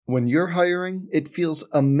When you're hiring, it feels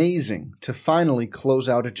amazing to finally close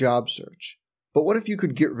out a job search. But what if you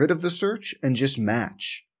could get rid of the search and just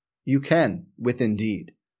match? You can with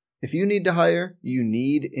Indeed. If you need to hire, you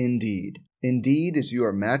need Indeed. Indeed is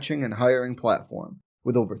your matching and hiring platform.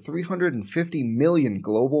 With over 350 million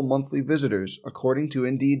global monthly visitors, according to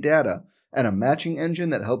Indeed data, and a matching engine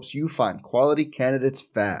that helps you find quality candidates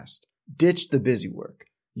fast. Ditch the busy work.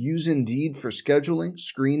 Use Indeed for scheduling,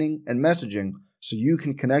 screening, and messaging so you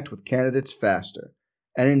can connect with candidates faster.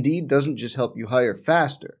 And Indeed doesn't just help you hire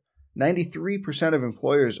faster. 93% of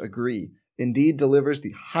employers agree Indeed delivers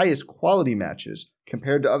the highest quality matches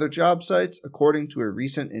compared to other job sites, according to a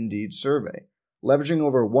recent Indeed survey. Leveraging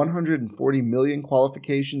over 140 million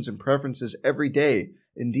qualifications and preferences every day,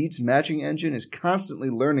 Indeed's matching engine is constantly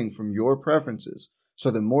learning from your preferences, so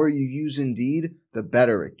the more you use Indeed, the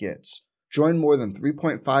better it gets. Join more than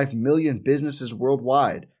 3.5 million businesses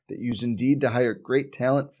worldwide that use Indeed to hire great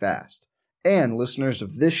talent fast. And listeners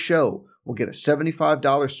of this show will get a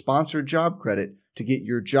 $75 sponsored job credit to get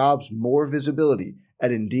your jobs more visibility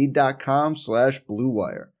at Indeed.com/Blue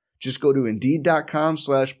Wire. Just go to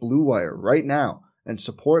Indeed.com/Blue Wire right now and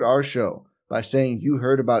support our show by saying you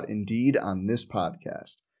heard about Indeed on this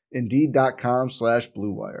podcast.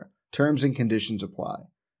 Indeed.com/Blue Wire. Terms and conditions apply.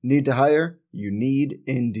 Need to hire? You need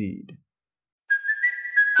Indeed.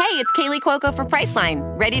 Hey, it's Kaylee Cuoco for Priceline.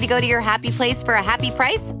 Ready to go to your happy place for a happy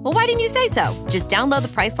price? Well, why didn't you say so? Just download the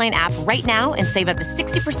Priceline app right now and save up to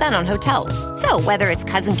 60% on hotels. So whether it's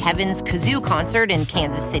Cousin Kevin's Kazoo Concert in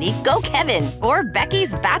Kansas City, go Kevin, or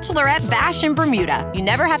Becky's Bachelorette Bash in Bermuda, you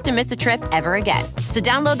never have to miss a trip ever again. So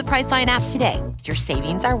download the Priceline app today. Your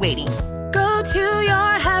savings are waiting. Go to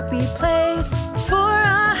your happy place for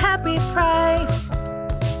a happy price.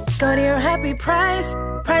 Go to your happy price,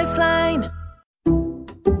 Priceline.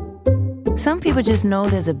 Some people just know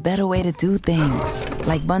there's a better way to do things,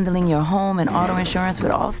 like bundling your home and auto insurance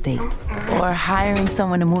with Allstate, or hiring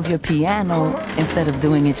someone to move your piano instead of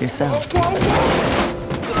doing it yourself.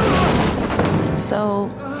 So,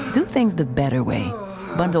 do things the better way.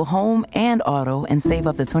 Bundle home and auto and save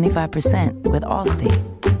up to 25% with Allstate.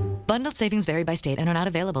 Bundled savings vary by state and are not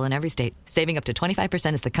available in every state. Saving up to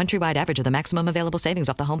 25% is the countrywide average of the maximum available savings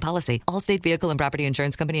off the home policy. Allstate Vehicle and Property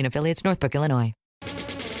Insurance Company and affiliates, Northbrook, Illinois.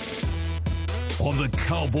 On the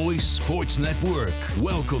Cowboys Sports Network,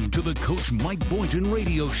 welcome to the Coach Mike Boynton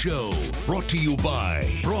Radio Show. Brought to you by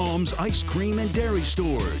Brahms Ice Cream and Dairy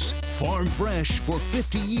Stores. Farm fresh for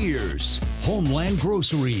 50 years. Homeland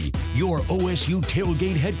Grocery, your OSU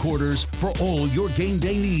tailgate headquarters for all your game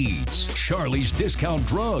day needs. Charlie's Discount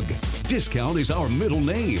Drug. Discount is our middle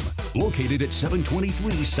name. Located at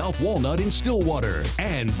 723 South Walnut in Stillwater.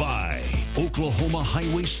 And by Oklahoma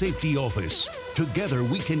Highway Safety Office. Together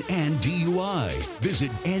we can end DUI. Visit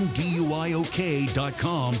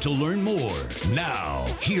NDUIOK.com to learn more. Now,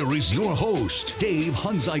 here is your host, Dave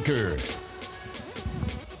Hunziker.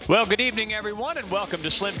 Well, good evening, everyone, and welcome to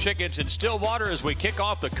Slim Chickens in Stillwater as we kick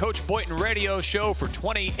off the Coach Boynton Radio Show for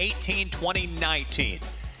 2018-2019.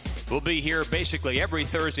 We'll be here basically every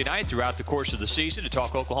Thursday night throughout the course of the season to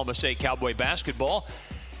talk Oklahoma State Cowboy basketball.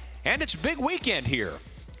 And it's a big weekend here.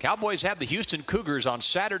 Cowboys have the Houston Cougars on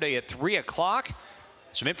Saturday at 3 o'clock.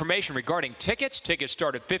 Some information regarding tickets. Tickets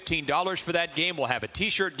start at $15 for that game. We'll have a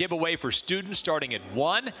T-shirt giveaway for students starting at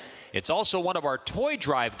 1. It's also one of our toy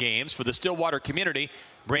drive games for the Stillwater community.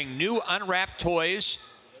 Bring new unwrapped toys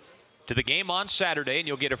to the game on Saturday, and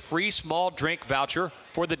you'll get a free small drink voucher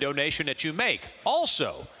for the donation that you make.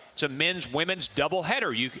 Also, it's a men's-women's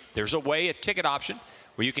doubleheader. There's a ticket option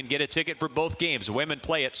where you can get a ticket for both games. The women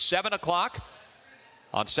play at 7 o'clock.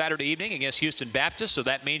 On Saturday evening against Houston Baptist. So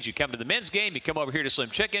that means you come to the men's game, you come over here to Slim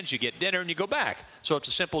Chickens, you get dinner, and you go back. So it's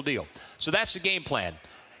a simple deal. So that's the game plan.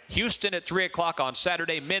 Houston at 3 o'clock on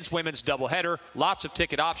Saturday, men's, women's doubleheader. Lots of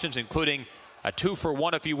ticket options, including a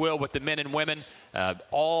 2-for-1, if you will, with the men and women.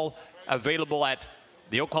 All available at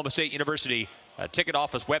the Oklahoma State University ticket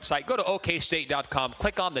office website. Go to okstate.com,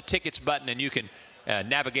 click on the tickets button, and you can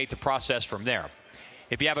navigate the process from there.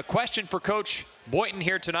 If you have a question for Coach Boynton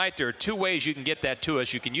here tonight, there are two ways you can get that to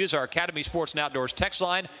us. You can use our Academy Sports and Outdoors text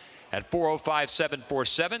line at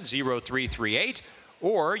 405-747-0338,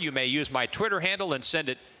 or you may use my Twitter handle and send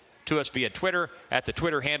it to us via Twitter at the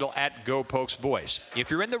Twitter handle at GoPokesVoice.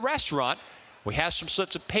 If you're in the restaurant, we have some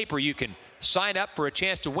slips of paper. You can sign up for a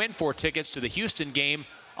chance to win 4 tickets to the Houston game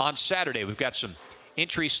on Saturday. We've got some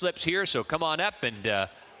entry slips here, so come on up and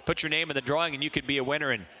put your name in the drawing, and you could be a winner.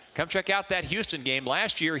 And come check out that Houston game.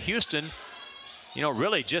 Last year, Houston,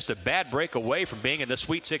 really just a bad break away from being in the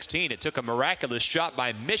Sweet 16. It took a miraculous shot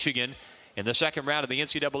by Michigan in the second round of the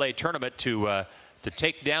NCAA tournament to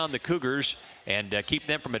take down the Cougars and keep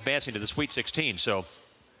them from advancing to the Sweet 16. So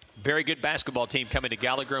very good basketball team coming to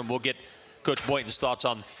Gallagher, and we'll get Coach Boynton's thoughts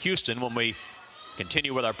on Houston when we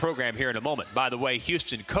continue with our program here in a moment. By the way,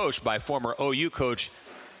 Houston coached by former OU coach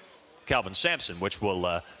Calvin Sampson, which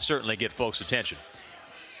will certainly get folks' attention.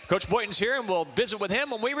 Coach Boynton's here, and we'll visit with him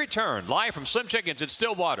when we return, live from Slim Chickens in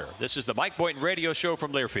Stillwater. This is the Mike Boynton Radio Show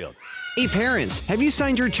from Learfield. Hey parents, have you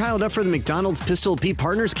signed your child up for the McDonald's Pistol Pete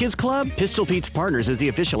Partners Kids Club? Pistol Pete's Partners is the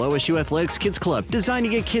official OSU Athletics Kids Club, designed to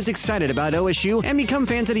get kids excited about OSU and become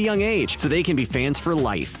fans at a young age, so they can be fans for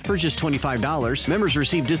life. For just $25, members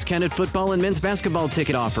receive discounted football and men's basketball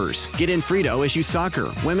ticket offers. Get in free to OSU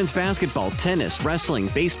soccer, women's basketball, tennis, wrestling,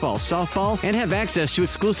 baseball, softball, and have access to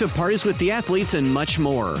exclusive parties with the athletes and much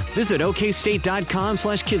more. Visit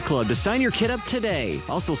okstate.com/kids club to sign your kid up today.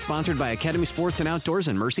 Also sponsored by Academy Sports and Outdoors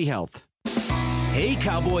and Mercy Health. Hey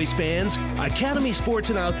Cowboys fans, Academy Sports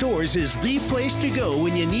and Outdoors is the place to go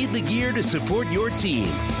when you need the gear to support your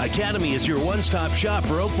team. Academy is your one-stop shop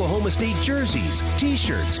for Oklahoma State jerseys,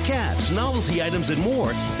 t-shirts, caps, novelty items, and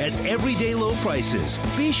more at everyday low prices.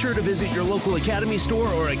 Be sure to visit your local Academy store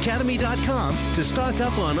or academy.com to stock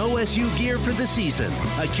up on OSU gear for the season.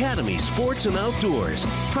 Academy Sports and Outdoors,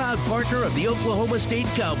 proud partner of the Oklahoma State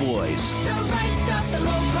Cowboys. The right stuff, the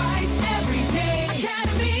low price, every day.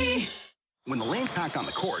 Academy. When the lane's packed on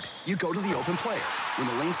the court, you go to the open player. When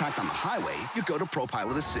the lane's packed on the highway, you go to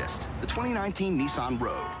ProPilot Assist, the 2019 Nissan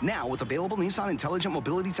Rogue. Now with available Nissan intelligent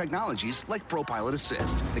mobility technologies like ProPilot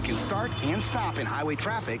Assist that can start and stop in highway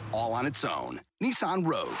traffic all on its own. Nissan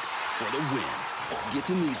Rogue for the win. Get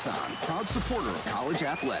to Nissan, proud supporter of college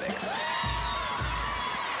athletics.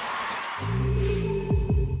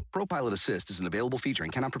 ProPilot Assist is an available feature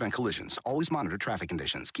and cannot prevent collisions. Always monitor traffic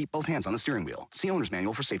conditions. Keep both hands on the steering wheel. See owner's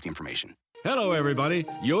manual for safety information. Hello, everybody.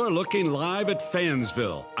 You're looking live at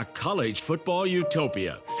Fansville, a college football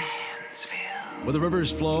utopia. Fansville. Where the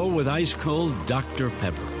rivers flow with ice-cold Dr.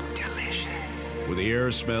 Pepper. Delicious. Where the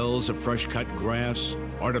air smells of fresh-cut grass,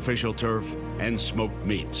 artificial turf, and smoked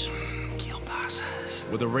meats. Kielbasa's.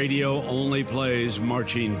 Where the radio only plays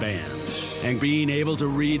marching bands. And being able to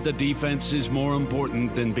read the defense is more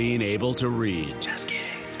important than being able to read. Just kidding.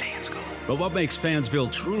 Stay in school. But what makes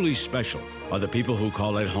Fansville truly special are the people who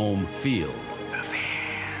call it home field. The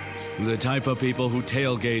fans. The type of people who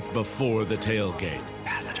tailgate before the tailgate.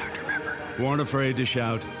 Pass the Dr. Pepper. Who aren't afraid to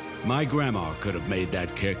shout, "My grandma could have made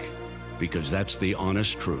that kick," because that's the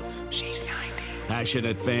honest truth. She's 90.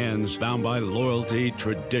 Passionate fans bound by loyalty,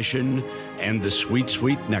 tradition, and the sweet,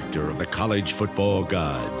 sweet nectar of the college football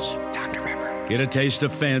gods. Dr. Pepper. Get a taste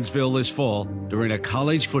of Fansville this fall during a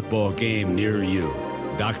college football game near you.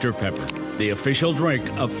 Dr. Pepper, the official drink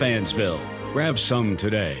of Fansville. Grab some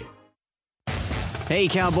today. Hey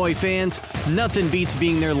Cowboy fans, nothing beats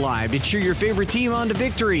being there live to cheer your favorite team on to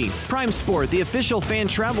victory. Prime Sport, the official fan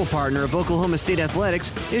travel partner of Oklahoma State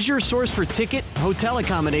Athletics, is your source for ticket, hotel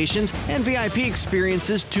accommodations, and VIP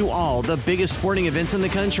experiences to all the biggest sporting events in the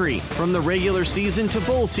country. From the regular season to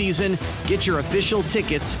bowl season, get your official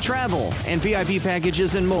tickets, travel, and VIP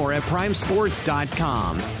packages and more at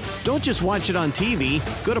primesport.com. Don't just watch it on TV.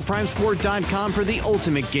 Go to primesport.com for the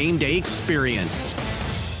ultimate game day experience.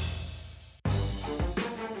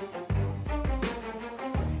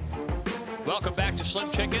 Welcome back to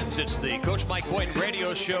Slim Chickens. It's the Coach Mike Boynton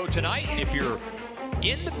Radio Show tonight. If you're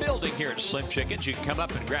in the building here at Slim Chickens, you can come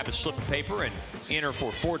up and grab a slip of paper and enter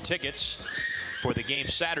for 4 tickets for the game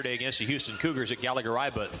Saturday against the Houston Cougars at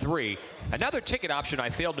Gallagher-Iba at 3. Another ticket option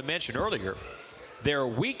I failed to mention earlier. There are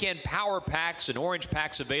weekend power packs and orange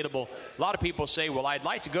packs available. A lot of people say, well, I'd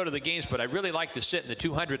like to go to the games, but I'd really like to sit in the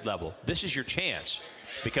 200 level. This is your chance,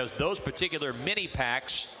 because those particular mini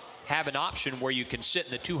packs have an option where you can sit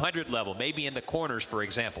in the 200 level, maybe in the corners, for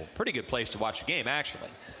example. Pretty good place to watch a game, actually.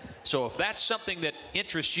 So if that's something that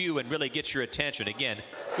interests you and really gets your attention, again,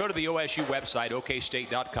 go to the OSU website,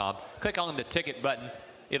 okstate.com, click on the ticket button.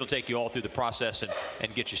 It'll take you all through the process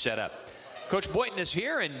and get you set up. Coach Boynton is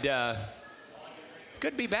here, and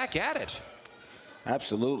good to be back at it.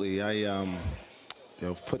 Absolutely. I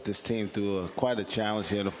put this team through quite a challenge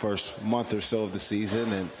here in the first month or so of the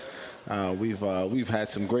season, and we've had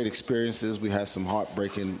some great experiences. We had some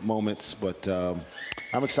heartbreaking moments, but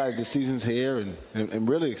I'm excited the season's here, and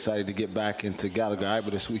really excited to get back into Gallagher-Iba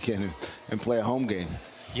this weekend and play a home game.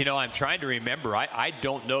 You know, I'm trying to remember. I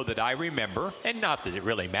don't know that I remember, and not that it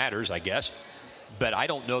really matters, I guess, but I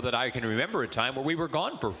don't know that I can remember a time where we were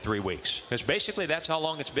gone for 3 weeks, because basically that's how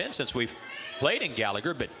long it's been since we've played in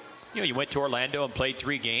Gallagher. But you went to Orlando and played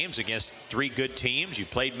 3 games against 3 good teams. You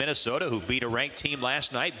played Minnesota, who beat a ranked team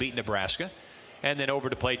last night, beat Nebraska. and then over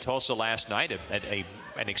to play Tulsa last night,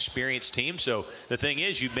 an experienced team. So the thing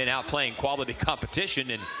is, you've been out playing quality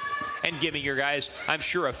competition and giving your guys, I'm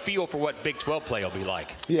sure, a feel for what Big 12 play will be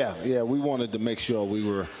like. Yeah, we wanted to make sure we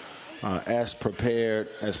were as prepared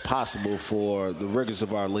as possible for the rigors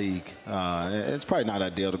of our league. It's probably not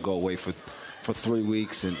ideal to go away for 3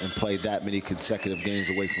 weeks and play that many consecutive games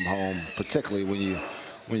away from home, particularly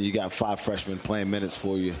when you got 5 freshmen playing minutes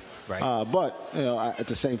for you. Right. But at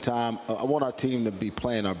the same time, I want our team to be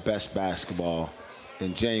playing our best basketball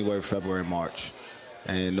in January, February, March.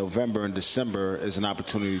 And November and December is an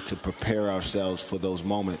opportunity to prepare ourselves for those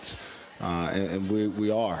moments. And we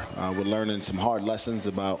are. We're learning some hard lessons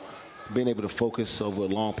about being able to focus over a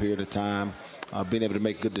long period of time, being able to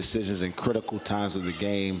make good decisions in critical times of the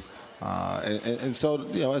game. And so,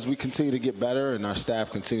 as we continue to get better and our staff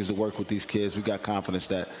continues to work with these kids, we've got confidence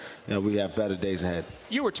that, we have better days ahead.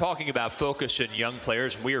 You were talking about focus in young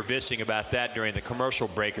players, and we were visiting about that during the commercial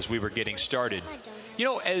break as we were getting started.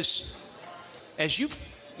 As you've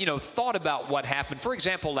thought about what happened, for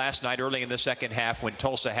example, last night early in the second half when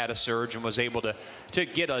Tulsa had a surge and was able to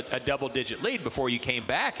get a double-digit lead before you came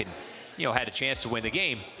back and, had a chance to win the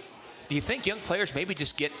game. Do you think young players maybe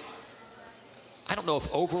just get, I don't know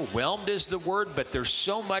if overwhelmed is the word, but there's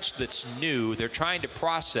so much that's new. They're trying to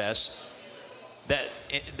process that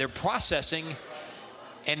they're processing,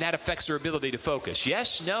 and that affects their ability to focus.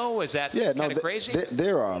 Yes, no? Is that kind of crazy?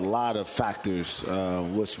 There are a lot of factors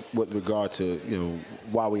with regard to,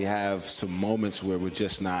 why we have some moments where we're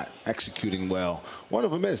just not executing well. One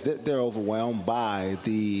of them is that they're overwhelmed by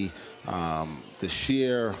the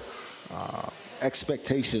sheer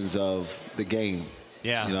expectations of the game.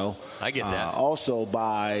 Yeah, I get that. Also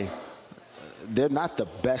they're not the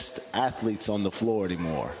best athletes on the floor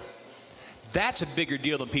anymore. That's a bigger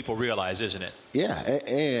deal than people realize, isn't it? Yeah,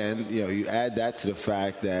 and you add that to the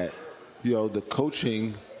fact that the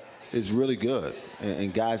coaching is really good,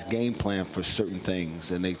 and guys game plan for certain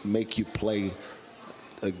things, and they make you play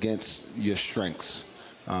against your strengths.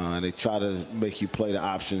 And they try to make you play the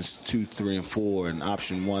options 2, 3, and 4, and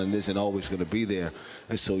option 1 isn't always going to be there.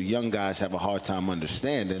 And so young guys have a hard time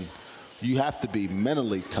understanding. You have to be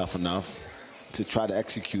mentally tough enough to try to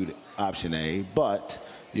execute option A, but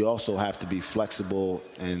you also have to be flexible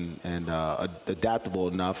and adaptable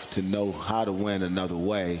enough to know how to win another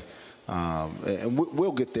way. And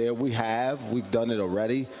we'll get there. We've done it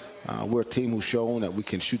already. We're a team who's shown that we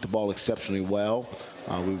can shoot the ball exceptionally well.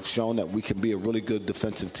 We've shown that we can be a really good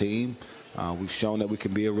defensive team. We've shown that we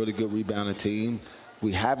can be a really good rebounding team.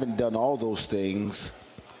 We haven't done all those things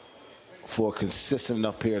for a consistent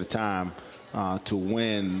enough period of time to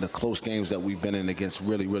win the close games that we've been in against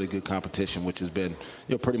really, really good competition, which has been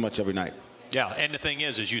pretty much every night. Yeah, and the thing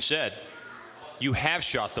is, as you said, you have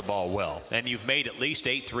shot the ball well, and you've made at least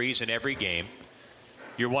 8 threes in every game.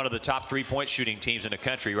 You're one of the top 3-point shooting teams in the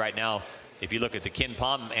country right now. If you look at the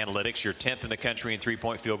KenPom analytics, you're 10th in the country in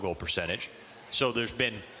 3-point field goal percentage. So that's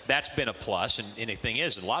been a plus. And the thing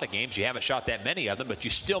is, in a lot of games, you haven't shot that many of them, but you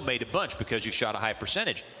still made a bunch because you shot a high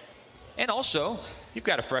percentage. And also, you've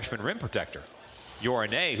got a freshman rim protector,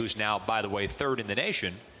 Yorane, who's now, by the way, 3rd in the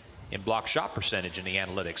nation in block shot percentage in the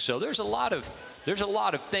analytics. So there's a lot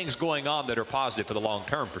of things going on that are positive for the long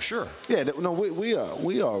term, for sure. Yeah, no, we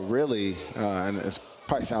are really, and it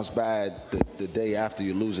probably sounds bad the day after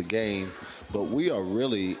you lose a game, but we are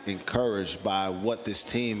really encouraged by what this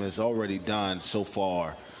team has already done so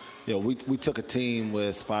far. We took a team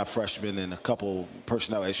with 5 freshmen and a couple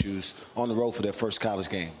personnel issues on the road for their first college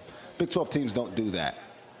game. Big 12 teams don't do that.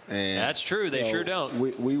 And that's true. They sure don't.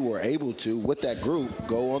 We were able to, with that group,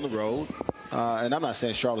 go on the road. And I'm not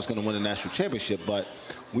saying Charlotte's going to win a national championship, but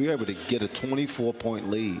we were able to get a 24-point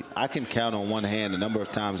lead. I can count on one hand the number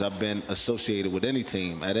of times I've been associated with any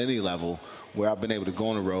team at any level where I've been able to go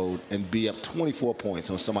on the road and be up 24 points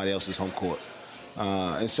on somebody else's home court.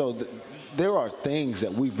 And so there are things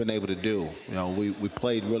that we've been able to do. We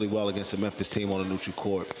played really well against a Memphis team on a neutral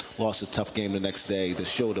court, lost a tough game the next day to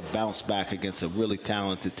show to bounce back against a really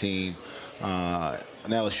talented team. An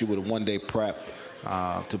LSU with a one-day prep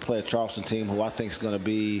to play a Charleston team who I think is going to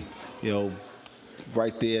be,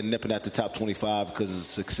 right there nipping at the top 25 because of the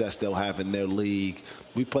success they'll have in their league.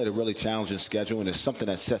 We played a really challenging schedule, and it's something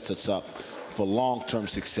that sets us up for long-term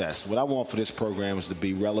success. What I want for this program is to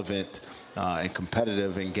be relevant and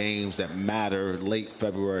competitive in games that matter late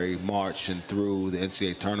February, March, and through the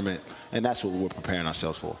NCAA tournament, and that's what we're preparing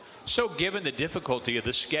ourselves for. So given the difficulty of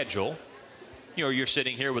the schedule, you're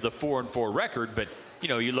sitting here with a 4-4 record, but,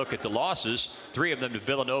 you look at the losses, 3 of them to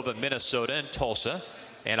Villanova, Minnesota, and Tulsa,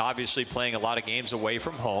 and obviously playing a lot of games away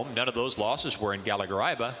from home. None of those losses were in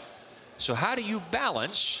Gallagher-Iba. So how do you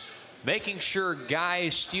balance making sure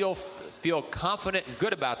guys still feel confident and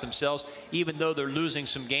good about themselves, even though they're losing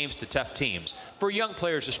some games to tough teams. For young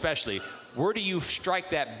players especially, where do you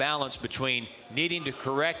strike that balance between needing to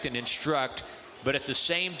correct and instruct, but at the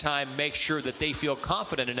same time make sure that they feel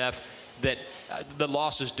confident enough that the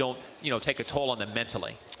losses don't, take a toll on them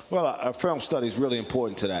mentally? Well, our film study is really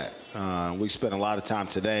important to that. We spent a lot of time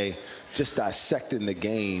today just dissecting the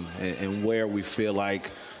game and where we feel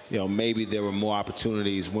like, maybe there were more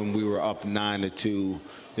opportunities when we were up 9-2.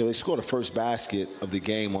 They scored the first basket of the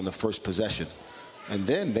game on the first possession. And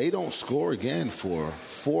then they don't score again for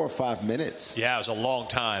 4 or 5 minutes. Yeah, it was a long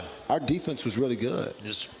time. Our defense was really good.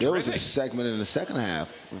 There was a segment in the second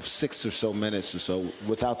half of 6 or so minutes or so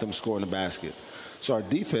without them scoring the basket. So our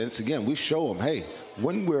defense, again, we show them, hey,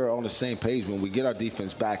 when we're on the same page, when we get our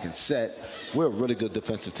defense back and set, we're a really good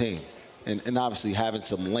defensive team. And obviously having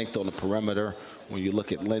some length on the perimeter, when you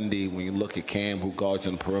look at Lindy, when you look at Cam, who guards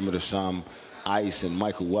on the perimeter some, Ice and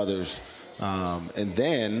Michael Weathers, and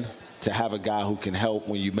then to have a guy who can help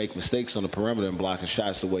when you make mistakes on the perimeter and blocking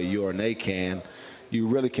shots the way you or they can, you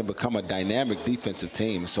really can become a dynamic defensive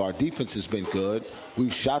team. So our defense has been good.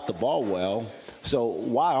 We've shot the ball well. So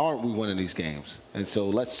why aren't we winning these games? And so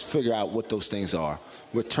let's figure out what those things are.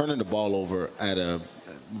 We're turning the ball over at a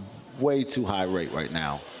way too high rate right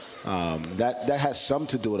now. That has some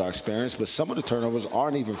to do with our experience, but some of the turnovers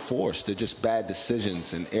aren't even forced. They're just bad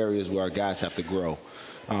decisions in areas where our guys have to grow.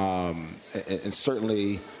 And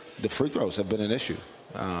certainly the free throws have been an issue.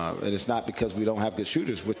 And it's not because we don't have good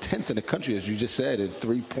shooters. We're 10th in the country, as you just said, in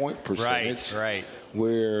three-point percentage. Right.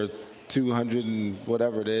 We're 200 and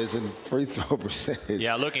whatever it is in free throw percentage.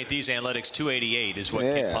 Yeah, looking at these analytics, 288 is what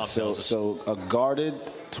Ken Palm tells us. So a guarded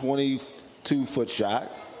 22-foot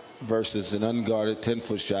shot versus an unguarded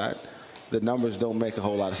 10-foot shot, the numbers don't make a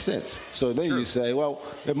whole lot of sense. So then you say, well,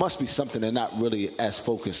 there must be something they're not really as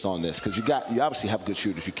focused on this, because you obviously have good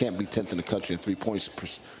shooters. You can't be 10th in the country in 3 points per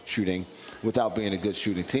shooting without being a good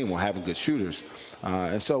shooting team or having good shooters.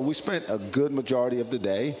 And so we spent a good majority of the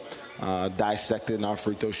day dissecting our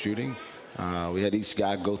free throw shooting. We had each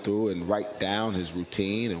guy go through and write down his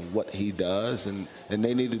routine and what he does, and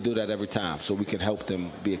they need to do that every time so we can help them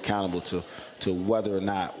be accountable to whether or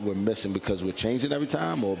not we're missing because we're changing every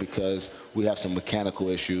time or because we have some mechanical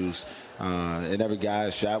issues. And every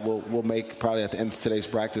guy's shot, we'll make probably at the end of today's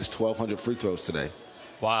practice 1,200 free throws today.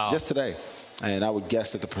 Wow. Just today. And I would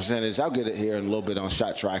guess that the percentage, I'll get it here in a little bit on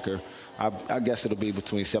Shot Tracker, I guess it'll be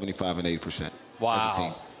between 75 and 80%. Wow. As a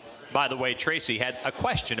team. By the way, Tracy had a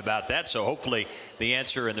question about that, so hopefully the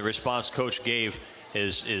answer and the response Coach gave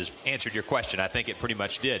is answered your question. I think it pretty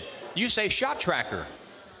much did. You say Shot Tracker.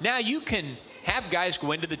 Now you can have guys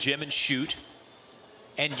go into the gym and shoot,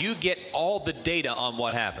 and you get all the data on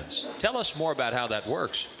what happens. Tell us more about how that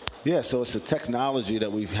works. Yeah, so it's a technology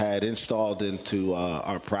that we've had installed into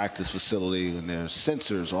our practice facility, and there's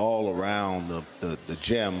sensors all around the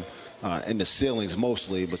gym. In the ceilings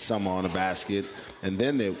mostly, but some are on the basket. And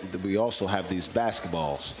then we also have these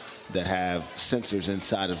basketballs that have sensors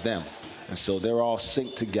inside of them. And so they're all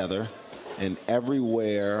synced together. And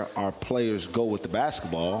everywhere our players go with the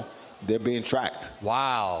basketball, they're being tracked.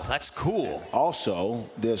 Wow, that's cool. Also,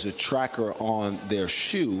 there's a tracker on their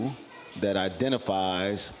shoe that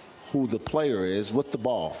identifies who the player is with the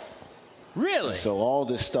ball. Really? So all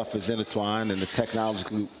this stuff is intertwined in a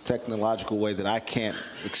technological way that I can't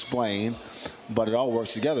explain, but it all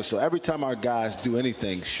works together. So every time our guys do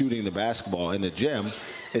anything, shooting the basketball in the gym,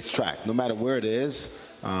 it's tracked, no matter where it is.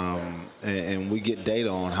 And we get data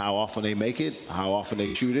on how often they make it, how often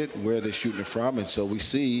they shoot it, where they're shooting it from. And so we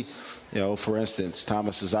see, for instance,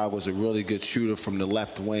 Thomas Azawa was a really good shooter from the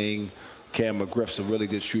left wing. Cam McGriff's a really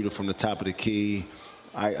good shooter from the top of the key.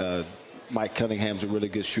 Mike Cunningham's a really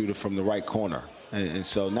good shooter from the right corner. And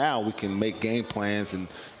so now we can make game plans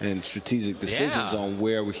and strategic decisions on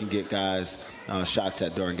where we can get guys shots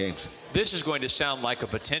at during games. This is going to sound like a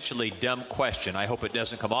potentially dumb question. I hope it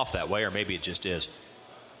doesn't come off that way, or maybe it just is.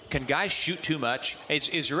 Can guys shoot too much?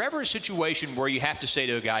 Is there ever a situation where you have to say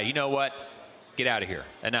to a guy, you know what, get out of here,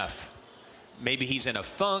 enough? Maybe he's in a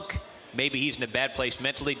funk. Maybe he's in a bad place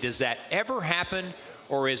mentally. Does that ever happen,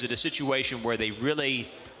 or is it a situation where they really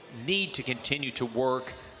need to continue to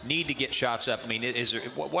work, need to get shots up? I mean,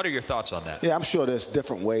 what are your thoughts on that? Yeah, I'm sure there's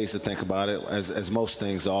different ways to think about it, as most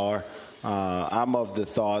things are. I'm of the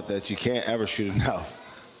thought that you can't ever shoot enough.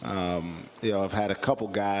 I've had a couple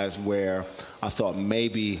guys where I thought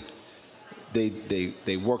maybe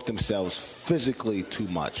they work themselves physically too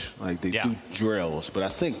much. Like they do drills. But I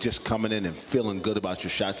think just coming in and feeling good about your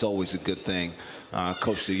shot's always a good thing.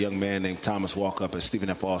 Coached a young man named Thomas Walkup at Stephen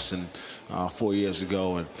F. Austin 4 years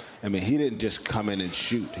ago. And, I mean, he didn't just come in and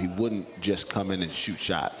shoot. He wouldn't just come in and shoot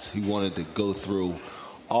shots. He wanted to go through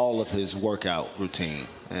all of his workout routine.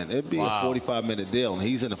 And it'd be a 45-minute deal, and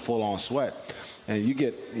he's in a full-on sweat. And you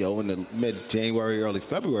get, in the mid-January, early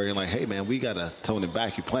February, and like, hey, man, we got to tone it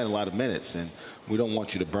back. You're playing a lot of minutes, and we don't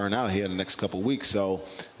want you to burn out here in the next couple of weeks. So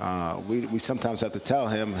we sometimes have to tell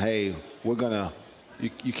him, hey, we're going to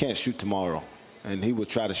 – you can't shoot tomorrow. And he would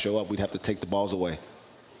try to show up. We'd have to take the balls away.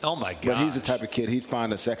 Oh, my God. But he's the type of kid, he'd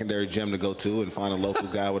find a secondary gym to go to and find a local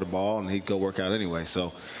guy with a ball, and he'd go work out anyway.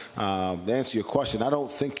 So to answer your question, I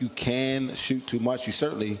don't think you can shoot too much. You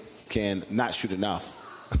certainly can not shoot enough.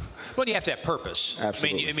 Well, you have to have purpose.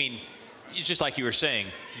 Absolutely. I mean, it's just like you were saying,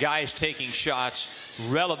 guys taking shots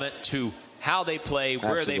relevant to how they play,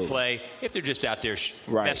 where they play. If they're just out there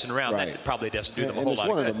messing around, that probably doesn't do them a whole lot of good. It's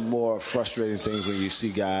one of the more frustrating things when you see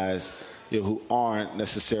guys who aren't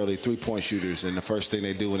necessarily three-point shooters, and the first thing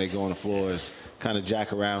they do when they go on the floor is kind of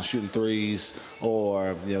jack around shooting threes,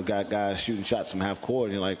 or got guys shooting shots from half court,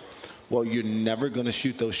 and you're like, well, you're never going to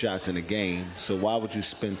shoot those shots in a game, so why would you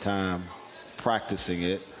spend time practicing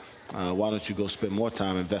it? Why don't you go spend more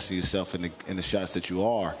time investing yourself in the shots that you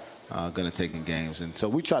are going to take in games? And so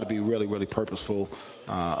we try to be really, really purposeful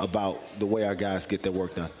about the way our guys get their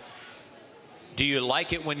work done. Do you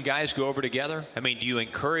like it when guys go over together? I mean, do you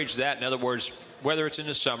encourage that? In other words, whether it's in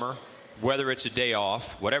the summer, whether it's a day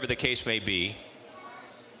off, whatever the case may be,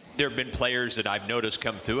 there have been players that I've noticed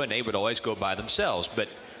come through, and they would always go by themselves. But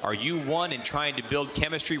are you one in trying to build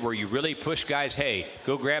chemistry where you really push guys, hey,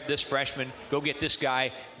 go grab this freshman, go get this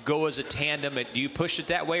guy, go as a tandem? Do you push it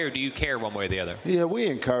that way, or do you care one way or the other? Yeah, we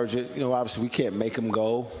encourage it. Obviously we can't make them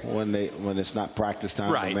go when it's not practice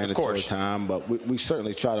time or mandatory time, but we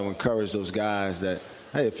certainly try to encourage those guys that,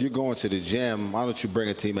 hey, if you're going to the gym, why don't you bring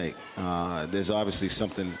a teammate? There's obviously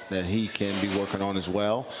something that he can be working on as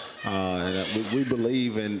well, and we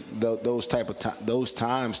believe in those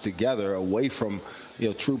times together away from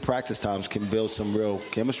true practice times can build some real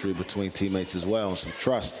chemistry between teammates as well and some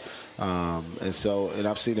trust. And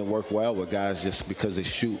I've seen it work well with guys just because they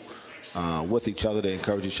shoot with each other. They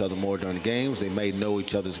encourage each other more during the games. They may know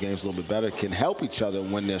each other's games a little bit better, can help each other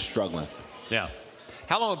when they're struggling. Yeah.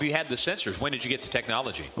 How long have you had the sensors? When did you get the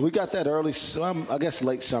technology? We got that early, I guess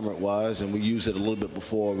late summer it was, and we used it a little bit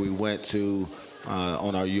before we went to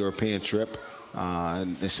on our European trip.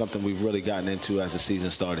 And it's something we've really gotten into as the season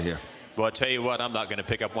started here. Well, I'll tell you what, I'm not going to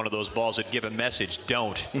pick up one of those balls that give a message.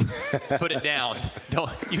 Don't. Put it down.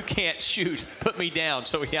 Don't. You can't shoot. Put me down.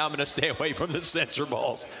 So, yeah, I'm going to stay away from the sensor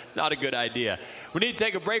balls. It's not a good idea. We need to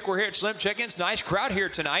take a break. We're here at Slim Chickens. Nice crowd here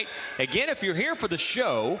tonight. Again, if you're here for the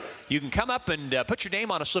show, you can come up and put your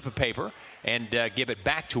name on a slip of paper and give it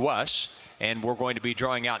back to us. And we're going to be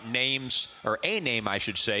drawing out names, or a name, I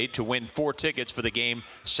should say, to win 4 tickets for the game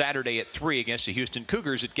Saturday at 3 against the Houston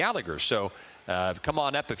Cougars at Gallagher. So, come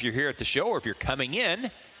on up if you're here at the show, or if you're coming in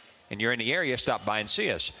and you're in the area, stop by and see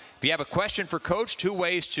us. If you have a question for Coach, 2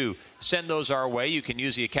 ways to send those our way. You can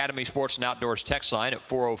use the Academy Sports and Outdoors text line at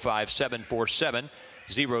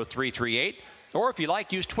 405-747-0338. Or if you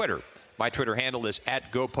like, use Twitter. My Twitter handle is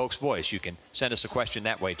 @GoPokesVoice. You can send us a question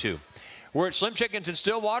that way, too. We're at Slim Chickens in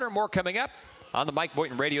Stillwater. More coming up on the Mike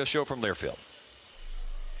Boynton Radio Show from Learfield.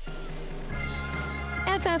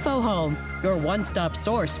 FFO Home, your one-stop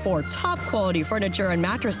source for top-quality furniture and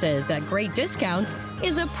mattresses at great discounts,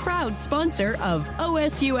 is a proud sponsor of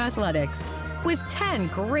OSU Athletics. With 10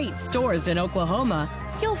 great stores in Oklahoma,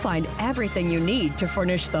 you'll find everything you need to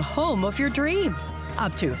furnish the home of your dreams,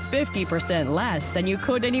 up to 50% less than you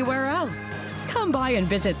could anywhere else. Come by and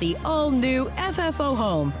visit the all-new FFO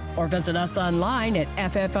Home, or visit us online at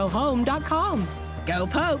ffohome.com. Go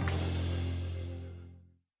Pokes!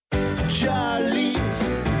 Charlie's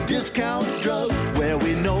Discount Drug, where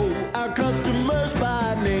we know our customers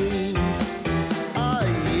by name. Oh,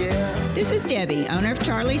 yeah. This is Debbie, owner of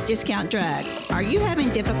Charlie's Discount Drug. Are you having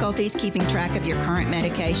difficulties keeping track of your current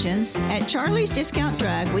medications? At Charlie's Discount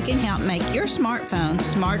Drug, we can help make your smartphone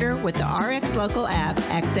smarter with the RX Local app.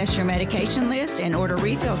 Access your medication list and order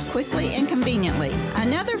refills quickly and conveniently.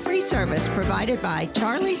 Another free service provided by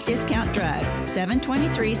Charlie's Discount Drug,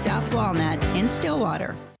 723 South Walnut in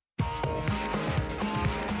Stillwater.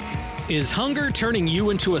 Is hunger turning you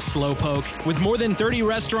into a slowpoke? With more than 30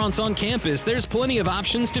 restaurants on campus, there's plenty of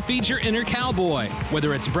options to feed your inner cowboy.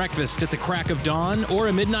 Whether it's breakfast at the crack of dawn or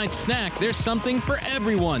a midnight snack, there's something for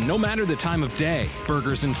everyone, no matter the time of day.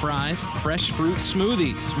 Burgers and fries, fresh fruit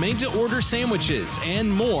smoothies, made-to-order sandwiches,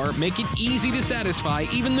 and more make it easy to satisfy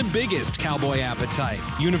even the biggest cowboy appetite.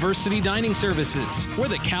 University Dining Services, where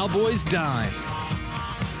the Cowboys dine.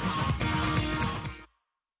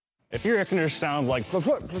 If your air conditioner sounds like boom,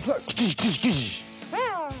 boom,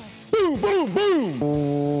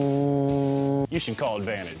 boom, you should call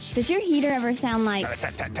Advantage. Does your heater ever sound like click,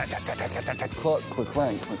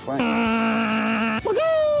 clank? Click,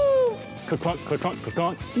 clunk, click, clunk, click,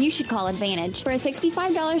 clunk. You should call Advantage. For a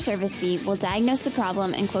 $65 service fee, we'll diagnose the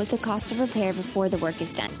problem and quote the cost of repair before the work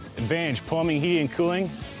is done. Advantage Plumbing, Heating, and Cooling.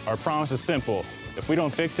 Our promise is simple. If we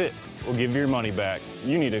don't fix it, we'll give you your money back.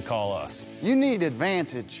 You need to call us. You need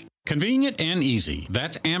Advantage. Convenient and easy.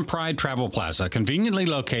 That's AmPride Travel Plaza, conveniently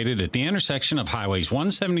located at the intersection of Highways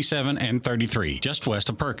 177 and 33, just west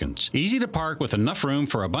of Perkins. Easy to park with enough room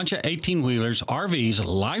for a bunch of 18-wheelers, RVs,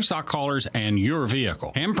 livestock haulers, and your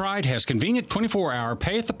vehicle. AmPride has convenient 24-hour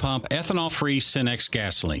pay-at-the-pump ethanol-free Cenex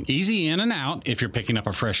gasoline. Easy in and out if you're picking up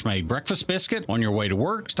a fresh-made breakfast biscuit on your way to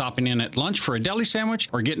work, stopping in at lunch for a deli sandwich,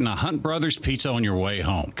 or getting a Hunt Brothers pizza on your way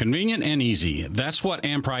home. Convenient and easy. That's what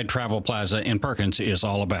AmPride Travel Plaza in Perkins is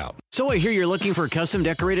all about. So I hear you're looking for custom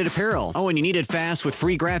decorated apparel. Oh, and you need it fast with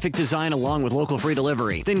free graphic design along with local free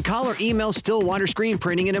delivery. Then call or email Stillwater Screen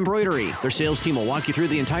Printing and Embroidery. Their sales team will walk you through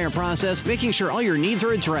the entire process, making sure all your needs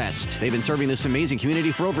are addressed. They've been serving this amazing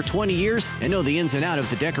community for over 20 years and know the ins and out of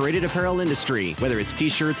the decorated apparel industry. Whether it's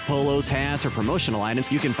t-shirts, polos, hats, or promotional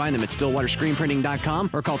items, you can find them at StillwaterScreenPrinting.com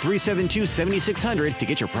or call 372-7600 to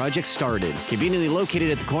get your project started. Conveniently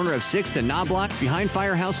located at the corner of 6th and Knobloch behind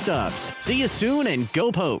Firehouse Subs. See you soon and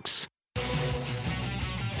go Pokes!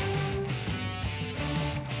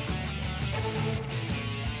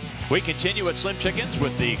 We continue at Slim Chickens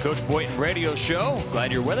with the Coach Boynton Radio Show.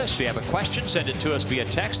 Glad you're with us. If you have a question, send it to us via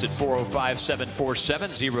text at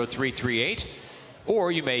 405-747-0338.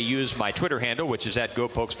 Or you may use my Twitter handle, which is at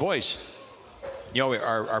GoPokesVoice. You know,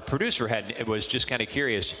 our producer was just kind of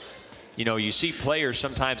curious. You know, you see players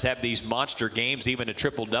sometimes have these monster games, even a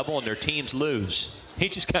triple-double, and their teams lose.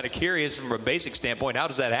 He's just kind of curious from a basic standpoint, how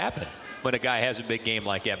does that happen when a guy has a big game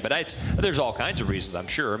like that? But there's all kinds of reasons, I'm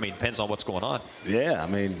sure. I mean, it depends on what's going on. Yeah, I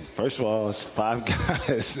mean, first of all, it's 5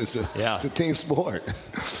 guys. It's a team sport.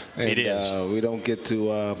 And, it is. We don't get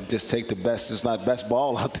to just take the best. It's not best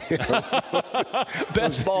ball out there.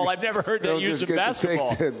 Best ball. I've never heard that used in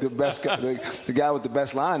basketball. The best guy, the guy with the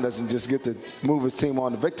best line doesn't just get to move his team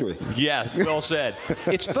on to victory. Yeah, well said.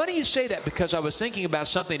 It's funny you say that because I was thinking about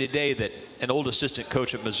something today that an old assistant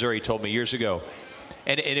coach at Missouri told me years ago.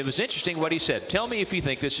 And it was interesting what he said. Tell me if you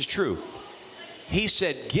think this is true. He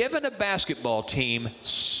said, given a basketball team,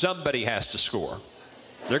 somebody has to score.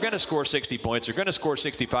 They're going to score 60 points. They're going to score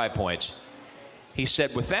 65 points. He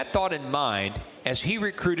said, with that thought in mind, as he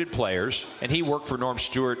recruited players, and he worked for Norm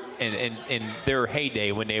Stewart in their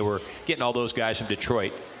heyday when they were getting all those guys from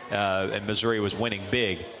Detroit, and Missouri was winning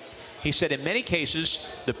big. He said, in many cases,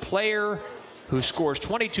 the player who scores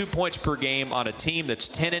 22 points per game on a team that's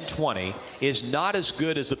 10-20 is not as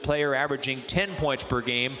good as the player averaging 10 points per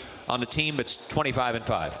game on a team that's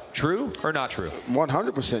 25-5. True or not true?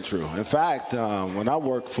 100% true. In fact, when I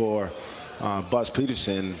worked for Buzz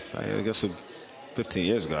Peterson, I guess 15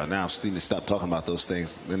 years ago now, I need to stop talking about those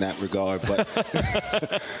things in that regard. But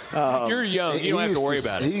you're young. You don't have to worry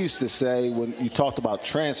about it. He used to say when you talked about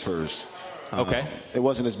transfers, okay. It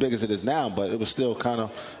wasn't as big as it is now, but it was still kind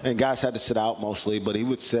of, and guys had to sit out mostly, but he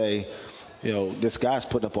would say, you know, this guy's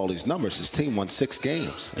putting up all these numbers. His team won 6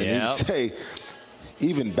 games. And he would say,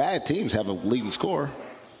 even bad teams have a leading scorer.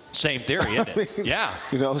 Same theory, isn't it? Yeah.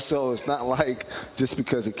 You know, so it's not like just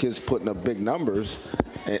because a kid's putting up big numbers,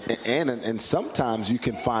 and sometimes you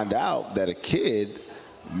can find out that a kid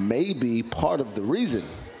may be part of the reason.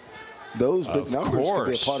 Those big numbers could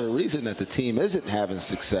be a part of the reason that the team isn't having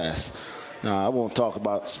success. Now, I won't talk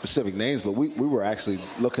about specific names, but we were actually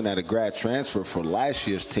looking at a grad transfer for last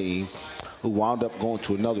year's team who wound up going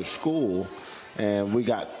to another school, and we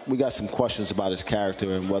got some questions about his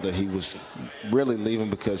character and whether he was really leaving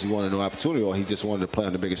because he wanted an opportunity or he just wanted to play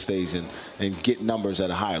on the bigger stage and get numbers at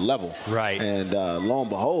a higher level. Right. And lo and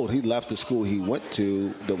behold, he left the school he went to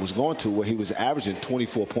where he was averaging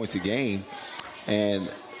 24 points a game, and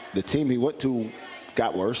the team he went to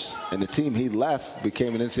got worse, and the team he left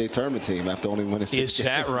became an NCAA tournament team after only winning 6 games. Is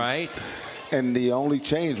that right? And the only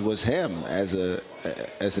change was him as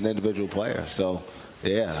an individual player. So,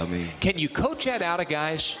 yeah, I mean. Can you coach that out of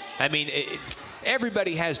guys? I mean,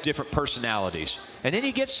 everybody has different personalities. And then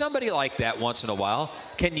you get somebody like that once in a while.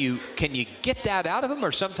 Can you get that out of them?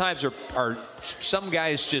 Or sometimes are some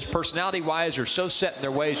guys just personality-wise are so set in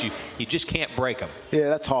their ways you just can't break them? Yeah,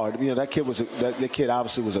 that's hard. That kid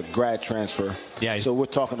obviously was a grad transfer. Yeah. So we're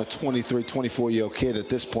talking a 23, 24-year-old kid at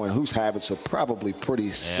this point whose habits are probably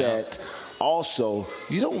pretty set. Also,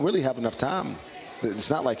 you don't really have enough time.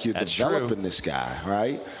 It's not like you're developing this guy,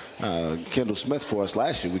 right? Kendall Smith for us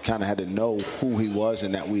last year, we kind of had to know who he was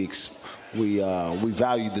and that we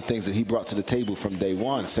valued the things that he brought to the table from day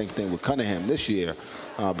one. Same thing with Cunningham this year,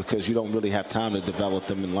 because you don't really have time to develop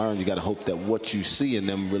them and learn. You got to hope that what you see in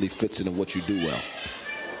them really fits into what you do well.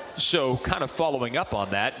 So kind of following up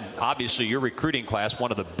on that, obviously your recruiting class,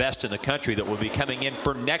 one of the best in the country that will be coming in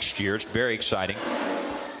for next year. It's very exciting.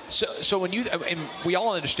 So when and we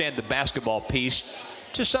all understand the basketball piece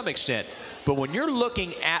to some extent, but when you're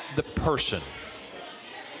looking at the person,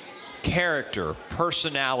 character,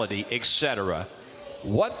 personality, etc.,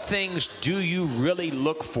 what things do you really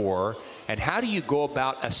look for, and how do you go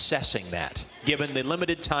about assessing that, given the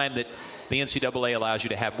limited time that the NCAA allows you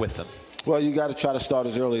to have with them? Well, you got to try to start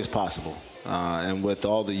as early as possible. And with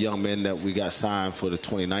all the young men that we got signed for the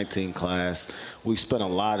 2019 class, we spent a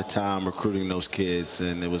lot of time recruiting those kids,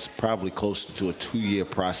 and it was probably close to a 2-year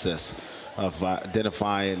process of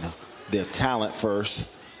identifying their talent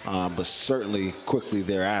first, but certainly quickly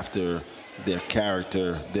thereafter, their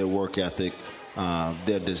character, their work ethic,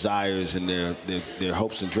 their desires, and their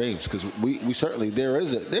hopes and dreams. Because we certainly, there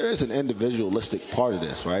is an individualistic part of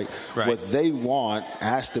this, right? What they want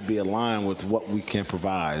has to be aligned with what we can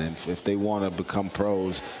provide. And if they want to become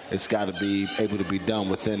pros, it's got to be able to be done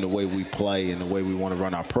within the way we play and the way we want to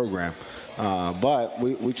run our program. But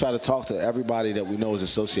we try to talk to everybody that we know is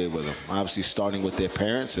associated with them. Obviously, starting with their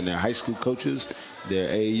parents and their high school coaches, their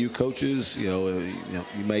AAU coaches. You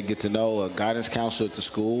may get to know a guidance counselor at the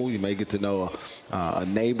school. You may get to know a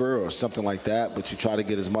neighbor or something like that. But you try to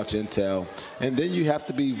get as much intel. And then you have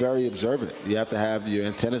to be very observant. You have to have your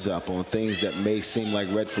antennas up on things that may seem like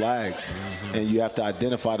red flags. Mm-hmm. And you have to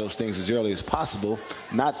identify those things as early as possible.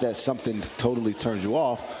 Not that something totally turns you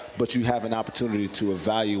off, but you have an opportunity to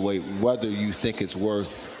evaluate whether you think it's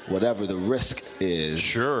worth whatever the risk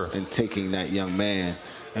is in taking that young man.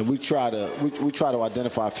 And we try to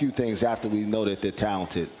identify a few things after we know that they're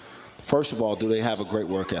talented. First of all, do they have a great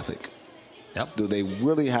work ethic? Yep. Do they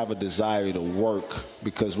really have a desire to work?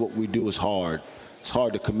 Because what we do is hard. It's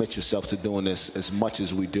hard to commit yourself to doing this as much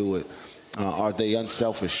as we do it. Are they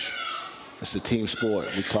unselfish? It's a team sport.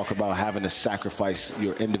 We talk about having to sacrifice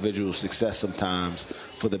your individual success sometimes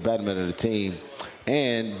for the betterment of the team.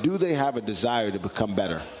 And do they have a desire to become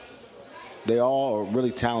better? They all are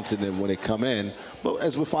really talented when they come in. But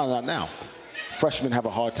as we're finding out now, freshmen have a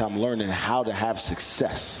hard time learning how to have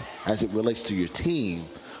success as it relates to your team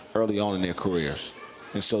early on in their careers.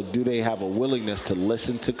 And so do they have a willingness to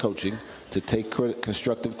listen to coaching, to take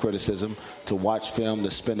constructive criticism, to watch film,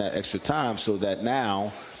 to spend that extra time so that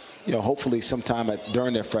now, hopefully sometime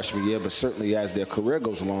during their freshman year, but certainly as their career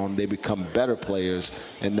goes along, they become better players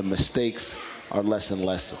and the mistakes are less and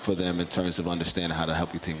less for them in terms of understanding how to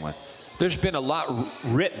help your team win. There's been a lot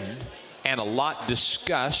written and a lot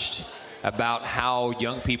discussed about how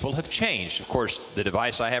young people have changed. Of course, the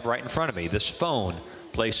device I have right in front of me, this phone,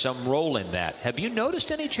 plays some role in that. Have you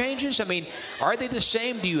noticed any changes? I mean, are they the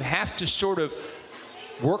same? Do you have to sort of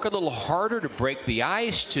work a little harder to break the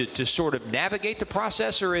ice, to sort of navigate the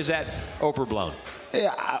process, or is that overblown?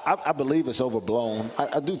 Yeah, I believe it's overblown.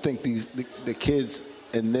 I do think the kids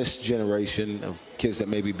in this generation of kids that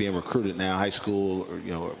may be being recruited now, high school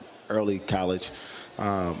or early college,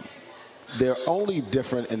 they're only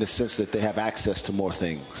different in the sense that they have access to more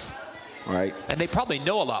things, right? And they probably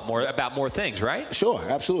know a lot more about more things, right? Sure,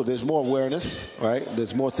 absolutely. There's more awareness, right?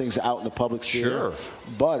 There's more things out in the public sphere. Sure.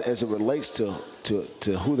 But as it relates to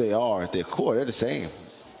who they are at their core, they're the same.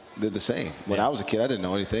 They're the same. When I was a kid, I didn't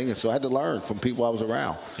know anything, and so I had to learn from people I was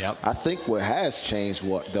around. Yep. I think what has changed,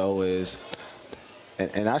 though, is,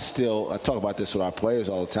 and I talk about this with our players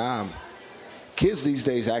all the time, kids these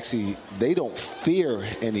days actually, they don't fear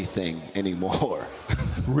anything anymore.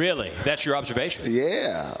 Really? That's your observation?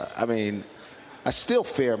 Yeah. I mean, I still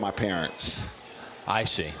fear my parents. I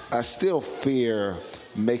see. I still fear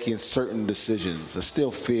making certain decisions. I still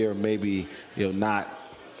fear maybe, not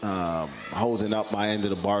holding up my end of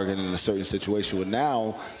the bargain in a certain situation. But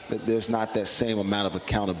now that there's not that same amount of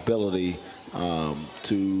accountability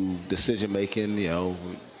to decision making,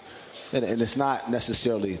 and it's not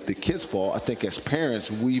necessarily the kids' fault. I think as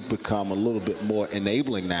parents, we've become a little bit more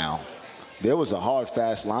enabling now. There was a hard,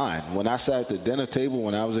 fast line. When I sat at the dinner table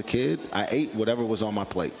when I was a kid, I ate whatever was on my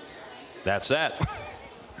plate. That's that.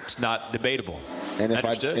 It's not debatable. And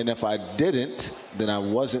if I didn't, then I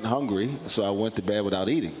wasn't hungry, so I went to bed without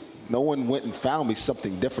eating. No one went and found me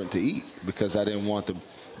something different to eat because I didn't want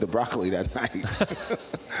the broccoli that night.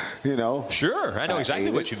 You know? Sure, I know exactly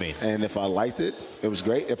what you mean. And if I liked it, it was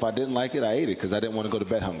great. If I didn't like it, I ate it because I didn't want to go to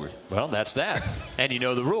bed hungry. Well, that's that. And you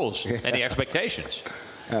know the rules and the expectations.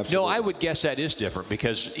 Absolutely. No, I would guess that is different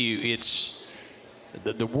because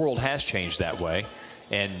the world has changed that way.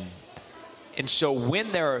 And so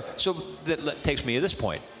when that takes me to this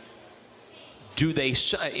point.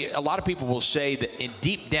 A lot of people will say that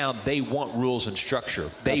deep down they want rules and structure.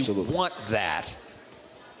 They Absolutely. want that.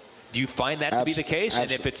 Do you find that to be the case? And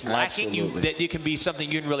if it's lacking, it can be something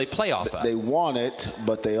you can really play off of. They want it,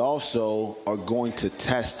 but they also are going to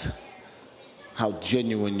test how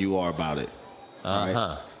genuine you are about it.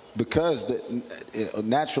 Right? Because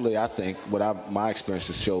naturally, I think my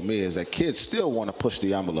experiences showed me is that kids still want to push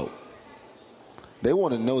the envelope. They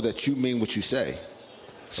want to know that you mean what you say.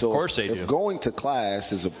 So of course they do. If going to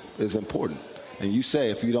class is important, and you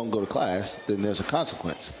say if you don't go to class, then there's a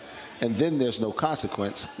consequence. And then there's no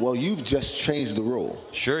consequence. Well, you've just changed the rule.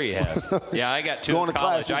 Sure you have. Yeah, I got two in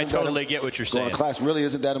college. I totally get what you're saying. Going to class really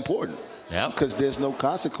isn't that important. Yeah. Because there's no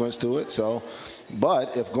consequence to it. So,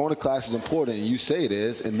 but if going to class is important and you say it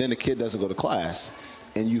is, and then the kid doesn't go to class,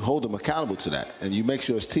 and you hold them accountable to that, and you make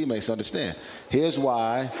sure his teammates understand. Here's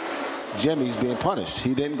why Jimmy's being punished.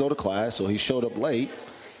 He didn't go to class, so he showed up late.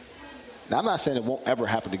 Now, I'm not saying it won't ever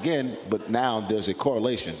happen again, but now there's a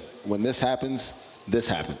correlation. When this happens, this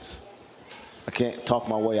happens. I can't talk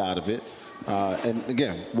my way out of it. And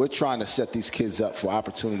again, we're trying to set these kids up for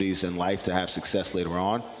opportunities in life to have success later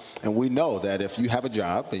on. And we know that if you have a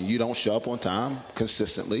job and you don't show up on time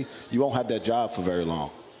consistently, you won't have that job for very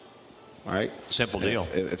long. All right? Simple deal.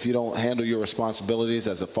 If you don't handle your responsibilities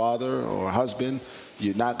as a father or a husband,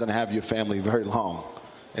 you're not going to have your family very long.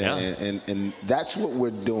 And that's what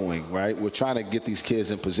we're doing, right? We're trying to get these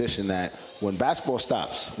kids in position that when basketball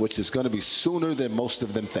stops, which is going to be sooner than most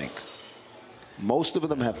of them think. Most of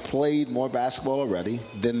them have played more basketball already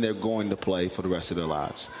than they're going to play for the rest of their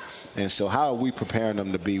lives. And so how are we preparing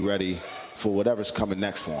them to be ready for whatever's coming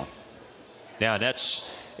next for them? Yeah,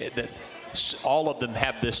 all of them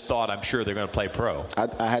have this thought, I'm sure they're going to play pro.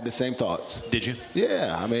 I had the same thoughts. Did you?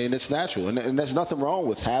 Yeah, I mean, it's natural. And there's nothing wrong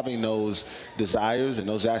with having those desires and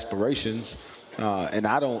those aspirations. And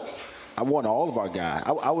I want all of our guys.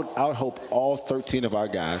 I would hope all 13 of our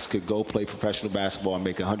guys could go play professional basketball and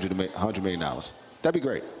make $100 million. That'd be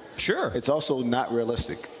great. Sure. It's also not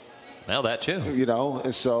realistic. Well, that too. You know,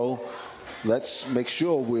 and so let's make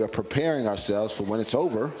sure we are preparing ourselves for when it's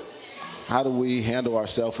over. How do we handle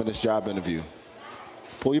ourselves in this job interview?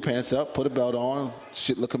 Pull your pants up, put a belt on,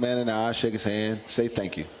 look a man in the eye, shake his hand, say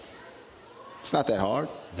thank you. It's not that hard.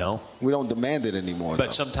 No. We don't demand it anymore.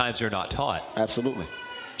 But sometimes they're not taught. Absolutely.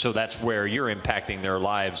 So that's where you're impacting their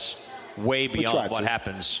lives way beyond what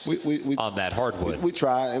happens on that hardwood. We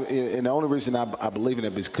try, and the only reason I believe in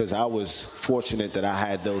it is because I was fortunate that I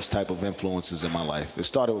had those type of influences in my life. It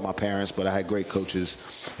started with my parents, but I had great coaches,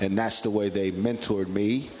 and that's the way they mentored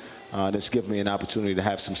me. And it's given me an opportunity to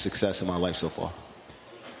have some success in my life so far.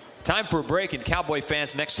 Time for a break, and Cowboy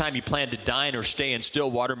fans, next time you plan to dine or stay in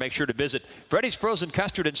Stillwater, make sure to visit Freddy's Frozen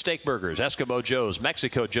Custard and Steak Burgers, Eskimo Joe's,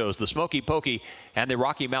 Mexico Joe's, the Smoky Pokey, and the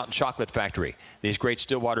Rocky Mountain Chocolate Factory. These great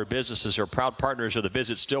Stillwater businesses are proud partners of the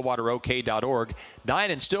VisitStillwaterOK.org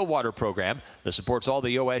Dine in Stillwater program that supports all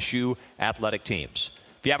the OSU athletic teams.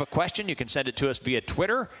 If you have a question, you can send it to us via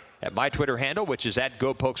Twitter at my Twitter handle, which is at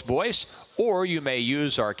GoPokesVoice, or you may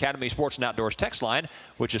use our Academy Sports and Outdoors text line,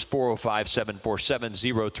 which is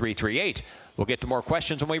 405-747-0338. We'll get to more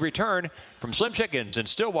questions when we return from Slim Chickens in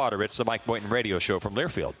Stillwater. It's the Mike Boynton Radio Show from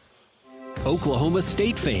Learfield. Oklahoma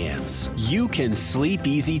State fans, you can sleep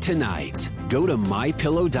easy tonight. Go to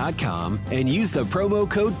MyPillow.com and use the promo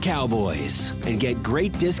code COWBOYS and get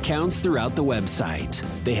great discounts throughout the website.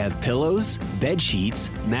 They have pillows, bed sheets,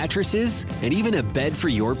 mattresses, and even a bed for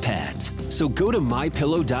your pet. So go to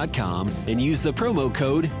MyPillow.com and use the promo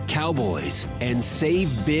code COWBOYS and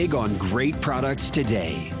save big on great products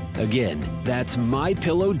today. Again, that's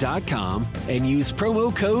MyPillow.com and use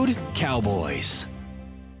promo code COWBOYS.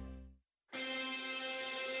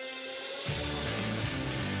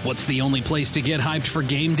 What's the only place to get hyped for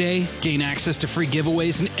game day? Gain access to free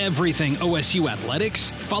giveaways and everything OSU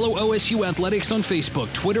Athletics? Follow OSU Athletics on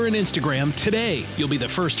Facebook, Twitter, and Instagram today. You'll be the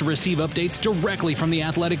first to receive updates directly from the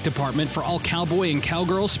athletic department for all Cowboy and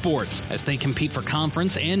Cowgirl sports as they compete for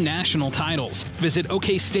conference and national titles. Visit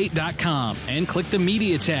OKState.com and click the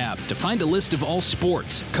Media tab to find a list of all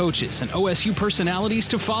sports, coaches, and OSU personalities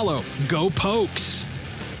to follow. Go Pokes!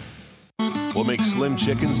 What makes Slim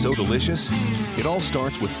Chickens so delicious? It all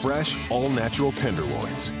starts with fresh, all-natural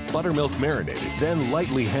tenderloins, buttermilk marinated, then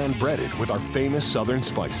lightly hand-breaded with our famous southern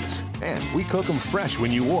spices. And we cook them fresh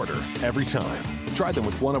when you order, every time. Try them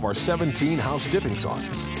with one of our 17 house dipping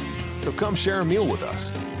sauces. So come share a meal with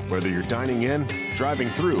us. Whether you're dining in, driving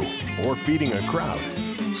through, or feeding a crowd,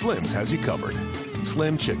 Slim's has you covered.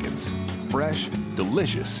 Slim Chickens. Fresh,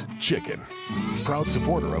 delicious chicken. Proud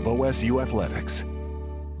supporter of OSU Athletics.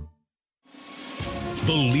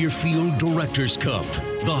 The Learfield Directors Cup,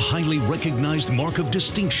 the highly recognized mark of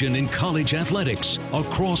distinction in college athletics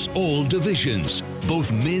across all divisions,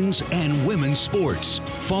 both men's and women's sports.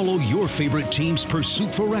 Follow your favorite team's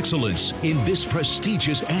pursuit for excellence in this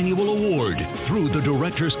prestigious annual award through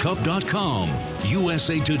thedirectorscup.com,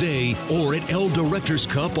 USA Today, or at L Directors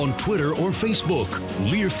Cup on Twitter or Facebook.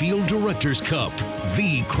 Learfield Directors Cup,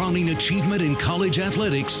 the crowning achievement in college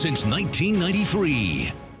athletics since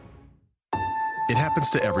 1993. It happens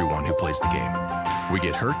to everyone who plays the game. We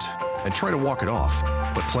get hurt and try to walk it off,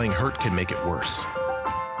 but playing hurt can make it worse.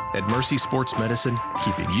 At Mercy Sports Medicine,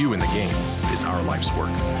 keeping you in the game is our life's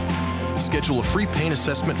work. Schedule a free pain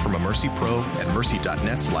assessment from a Mercy Pro at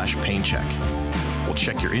mercy.net/paincheck. We'll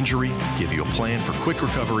check your injury, give you a plan for quick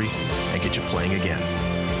recovery, and get you playing again.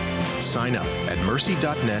 Sign up at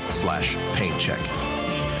mercy.net/paincheck.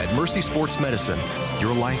 At Mercy Sports Medicine,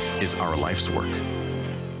 your life is our life's work.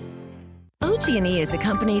 OG&E is a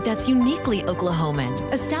company that's uniquely Oklahoman.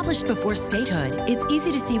 Established before statehood, it's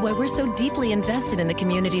easy to see why we're so deeply invested in the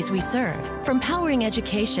communities we serve. From powering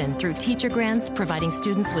education through teacher grants, providing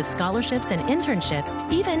students with scholarships and internships,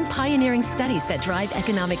 even pioneering studies that drive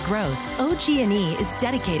economic growth, OG&E is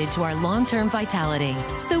dedicated to our long-term vitality.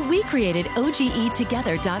 So we created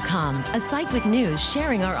OGEtogether.com, a site with news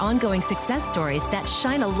sharing our ongoing success stories that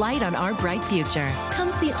shine a light on our bright future.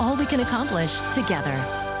 Come see all we can accomplish together.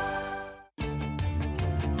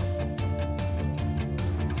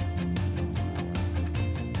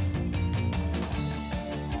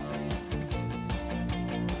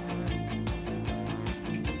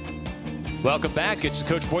 Welcome back. It's the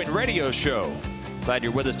Coach Boynton Radio Show. Glad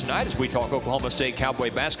you're with us tonight as we talk Oklahoma State Cowboy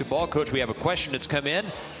basketball. Coach, we have a question that's come in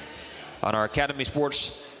on our Academy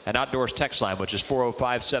Sports and Outdoors text line, which is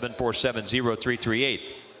 405-747-0338.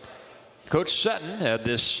 Coach Sutton,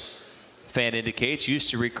 this fan indicates, used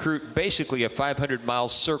to recruit basically a 500-mile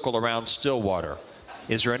circle around Stillwater.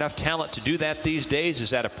 Is there enough talent to do that these days? Is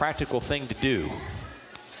that a practical thing to do?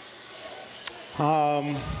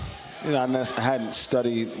 I hadn't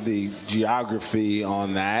studied the geography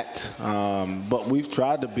on that, but we've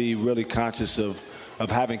tried to be really conscious of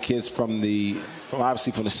having kids from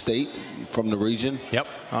obviously from the state, from the region. Yep.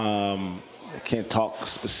 I can't talk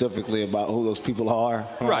specifically about who those people are.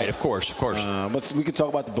 Right, of course. But we can talk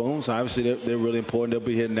about the Boones. Obviously, they're really important. They'll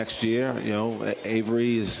be here next year.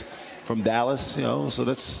 Avery is from Dallas. So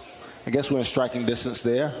that's. I guess we're in striking distance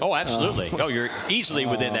there. Oh, absolutely. You're easily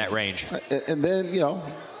within that range. And then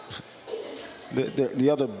the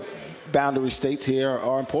other boundary states here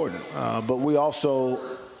are important, but we're also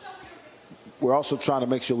trying to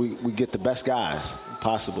make sure we get the best guys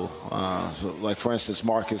possible. So, like for instance,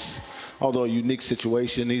 Marcus, although a unique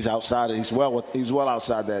situation, he's well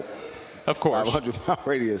outside that, of course, 500-mile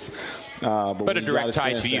radius. But a direct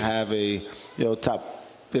tie to you. To have a top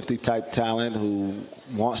 50 type talent who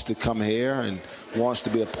wants to come here and wants to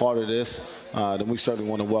be a part of this, then we certainly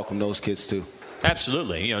want to welcome those kids too.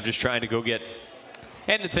 Absolutely. Just trying to go get.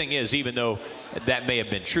 And the thing is, even though that may have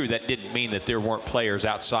been true, that didn't mean that there weren't players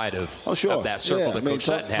outside of that circle that Coach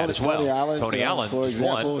Sutton had as well. Tony Allen, for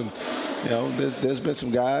example, one. And there's been some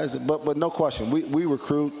guys, but no question, we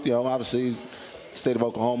recruit. Obviously, state of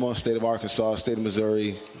Oklahoma, state of Arkansas, state of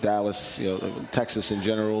Missouri, Dallas, Texas in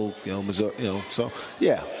general, Missouri, So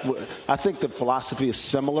yeah, I think the philosophy is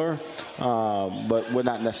similar, but we're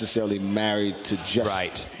not necessarily married to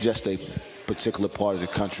just a particular part of the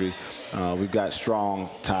country. We've got strong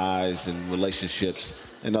ties and relationships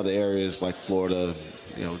in other areas like Florida,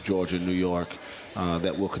 Georgia, New York,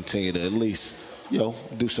 that we'll continue to at least,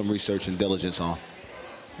 do some research and diligence on.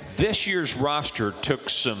 This year's roster took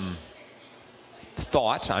some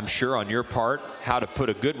thought, I'm sure, on your part, how to put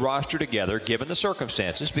a good roster together given the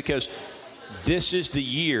circumstances, because this is the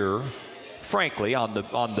year, frankly, on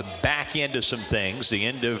the back end of some things, the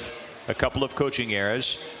end of a couple of coaching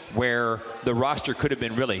eras where the roster could have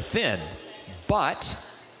been really thin, but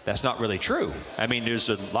that's not really true. I mean, there's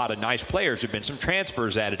a lot of nice players. There have been some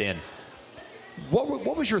transfers added in.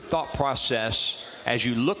 What was your thought process as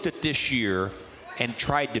you looked at this year and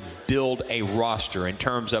tried to build a roster in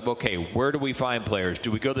terms of, okay, where do we find players?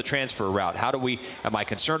 Do we go the transfer route? Am I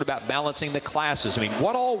concerned about balancing the classes? I mean,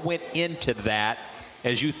 what all went into that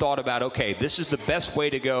as you thought about, okay, this is the best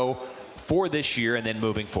way to go for this year and then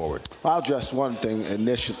moving forward? I'll address one thing.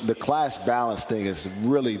 The class balance thing is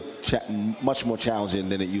really much more challenging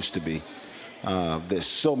than it used to be. There's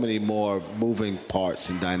so many more moving parts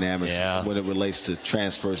and dynamics when it relates to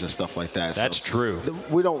transfers and stuff like that. That's true.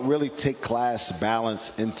 We don't really take class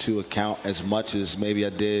balance into account as much as maybe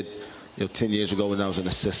I did 10 years ago when I was an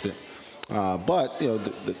assistant. But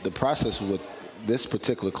the process with this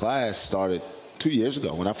particular class started 2 years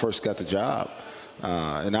ago when I first got the job.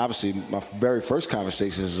 And obviously, my very first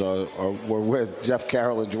conversations were with Jeff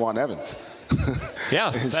Carroll and Juwan Evans. Yeah,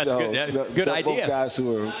 that's good. Yeah, good idea. Both guys who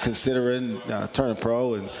were considering turning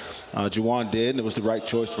pro, and Juwan did, and it was the right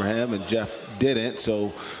choice for him, and Jeff didn't.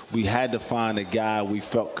 So we had to find a guy we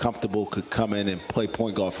felt comfortable could come in and play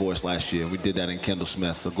point guard for us last year. We did that in Kendall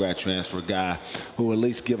Smith, a grad transfer guy who would at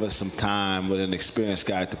least give us some time with an experienced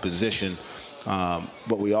guy at the position.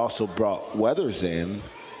 But we also brought Weathers in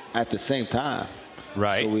at the same time.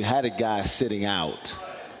 Right. So we had a guy sitting out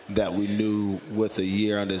that we knew with a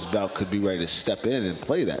year under his belt could be ready to step in and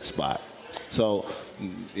play that spot. So,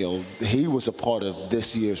 he was a part of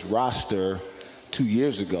this year's roster 2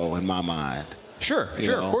 years ago in my mind. Sure,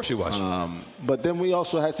 of course he was. But then we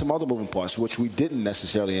also had some other moving parts, which we didn't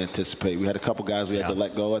necessarily anticipate. We had a couple guys we had to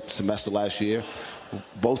let go at the semester last year,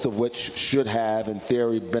 both of which should have, in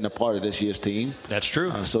theory, been a part of this year's team. That's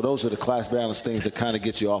true. So those are the class balance things that kind of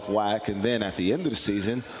get you off whack. And then at the end of the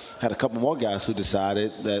season, had a couple more guys who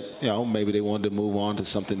decided that, maybe they wanted to move on to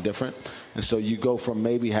something different. And so you go from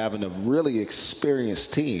maybe having a really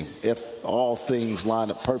experienced team, if all things line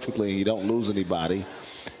up perfectly and you don't lose anybody.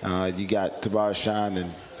 You got Tavares Shine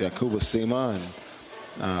and Yakuba Sima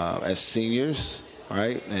and as seniors,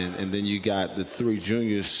 right? And then you got the 3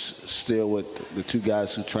 juniors still with the 2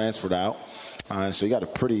 guys who transferred out. So you got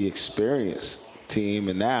a pretty experienced team.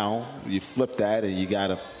 And now you flip that and you got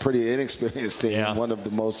a pretty inexperienced team, one of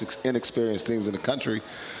the most inexperienced teams in the country.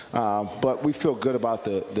 But we feel good about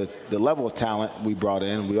the level of talent we brought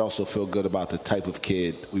in. We also feel good about the type of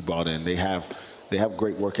kid we brought in. They have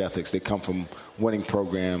great work ethics. They come from winning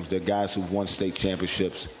programs. They're guys who've won state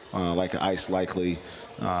championships, like Ice Likely,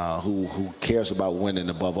 who cares about winning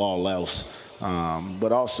above all else.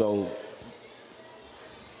 But also,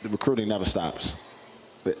 the recruiting never stops.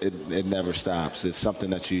 It never stops. It's something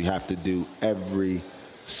that you have to do every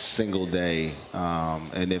single day.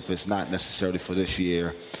 And if it's not necessarily for this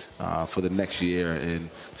year, for the next year, and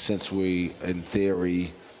since we, in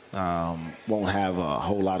theory, won't have a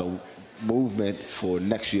whole lot of movement for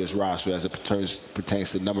next year's roster as it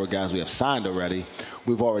pertains to the number of guys we have signed already,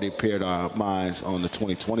 we've already prepared our minds on the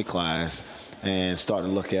 2020 class and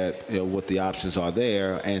starting to look at what the options are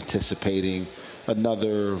there, anticipating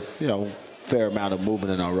another fair amount of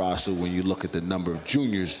movement in our roster when you look at the number of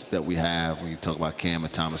juniors that we have when you talk about Cam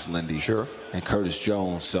and Thomas Lindy and Curtis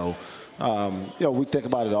Jones. So we think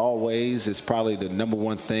about it always. It's probably the number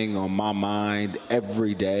one thing on my mind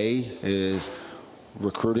every day is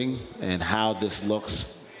recruiting and how this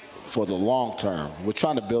looks for the long term. We're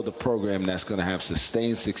trying to build a program that's going to have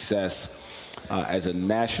sustained success as a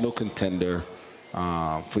national contender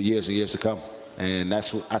for years and years to come. And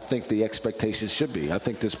that's what I think the expectations should be. I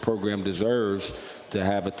think this program deserves to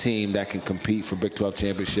have a team that can compete for Big 12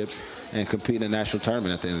 championships and compete in a national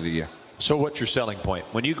tournament at the end of the year. So what's your selling point?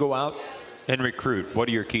 When you go out and recruit, what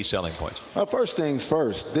are your key selling points? First things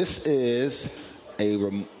first, this is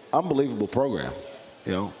a unbelievable program.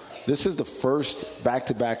 This is the first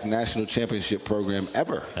back-to-back national championship program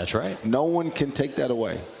ever. That's right. No one can take that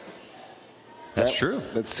away. That's true.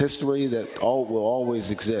 That's history that will always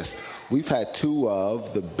exist. We've had 2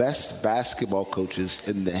 of the best basketball coaches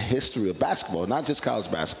in the history of basketball, not just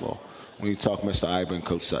college basketball, when you talk Mr. Iber and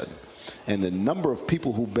Coach Sutton. And the number of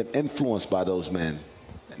people who've been influenced by those men,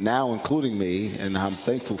 now including me, and I'm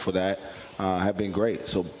thankful for that, have been great.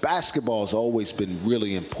 So basketball has always been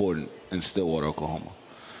really important in Stillwater, Oklahoma.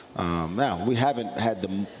 Now, we haven't had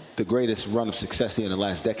the greatest run of success here in the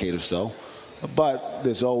last decade or so, but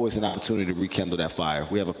there's always an opportunity to rekindle that fire.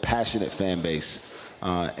 We have a passionate fan base,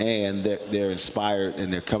 and they're inspired,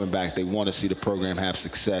 and they're coming back. They want to see the program have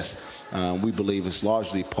success. We believe it's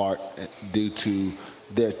largely part due to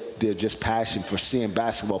their just passion for seeing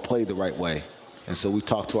basketball played the right way. And so we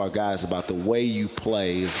talk to our guys about the way you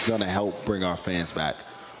play is going to help bring our fans back.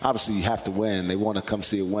 Obviously, you have to win. They want to come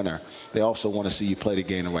see a winner. They also want to see you play the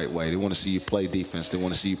game the right way. They want to see you play defense. They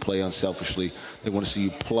want to see you play unselfishly. They want to see you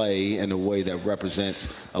play in a way that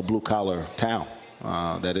represents a blue-collar town.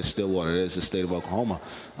 that is Stillwater, that is the state of Oklahoma.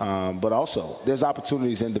 But also, there's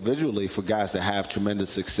opportunities individually for guys that have tremendous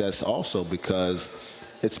success also because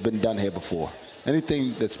it's been done here before.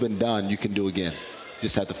 Anything that's been done, you can do again.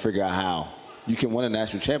 Just have to figure out how. You can win a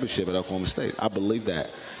national championship at Oklahoma State. I believe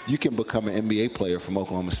that. You can become an NBA player from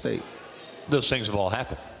Oklahoma State. Those things have all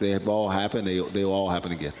happened. They have all happened. They will all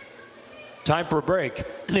happen again. Time for a break.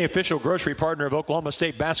 The official grocery partner of Oklahoma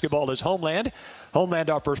State basketball is Homeland. Homeland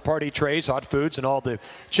offers party trays, hot foods, and all the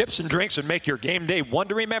chips and drinks that make your game day one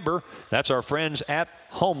to remember. That's our friends at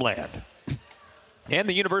Homeland. And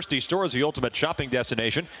the University Store is the ultimate shopping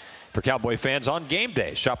destination for Cowboy fans on game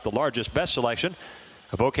day. Shop the largest, best selection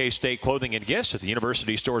of OK State clothing and gifts at the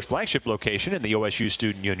University Store's flagship location in the OSU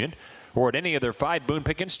Student Union or at any of their 5 Boone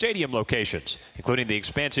Pickens Stadium locations, including the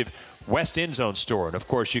expansive West End Zone store. And, of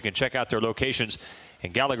course, you can check out their locations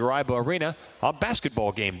in Gallagher-Iba Arena on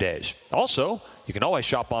basketball game days. Also, you can always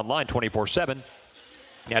shop online 24/7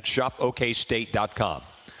 at shopokstate.com.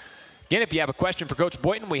 Again, if you have a question for Coach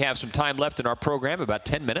Boynton, we have some time left in our program, about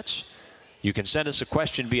 10 minutes. You can send us a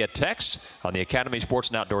question via text on the Academy Sports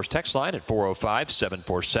and Outdoors text line at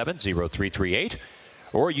 405-747-0338,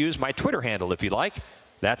 or use my Twitter handle if you like.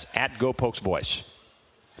 That's at GoPokesVoice.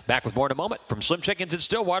 Back with more in a moment. From Slim Chickens in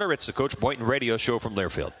Stillwater, it's the Coach Boynton Radio Show from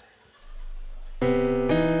Learfield.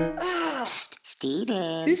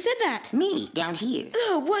 Steven. Who said that? Me, down here.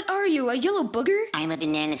 Ugh, what are you, a yellow booger? I'm a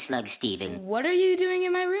banana slug, Steven. What are you doing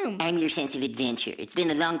in my room? I'm your sense of adventure. It's been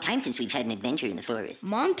a long time since we've had an adventure in the forest.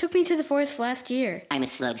 Mom took me to the forest last year. I'm a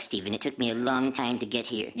slug, Steven. It took me a long time to get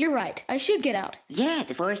here. You're right. I should get out. Yeah,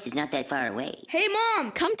 the forest is not that far away. Hey,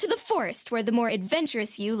 Mom! Come to the forest where the more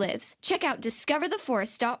adventurous you lives. Check out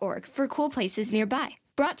discovertheforest.org for cool places nearby.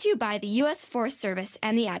 Brought to you by the U.S. Forest Service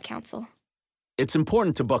and the Ad Council. It's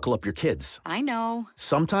important to buckle up your kids. I know.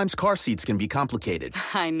 Sometimes car seats can be complicated.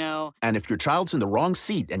 I know. And if your child's in the wrong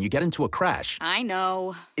seat and you get into a crash, I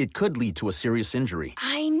know. It could lead to a serious injury.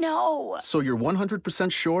 I know. So you're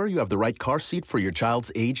 100% sure you have the right car seat for your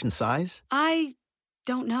child's age and size? I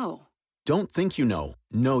don't know. Don't think you know.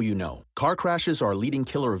 Know you know. Car crashes are a leading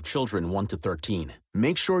killer of children 1 to 13.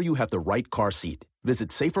 Make sure you have the right car seat. Visit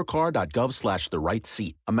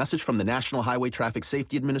safercar.gov/the-right-seat. A message from the National Highway Traffic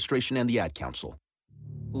Safety Administration and the Ad Council.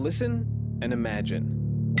 Listen and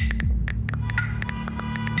imagine.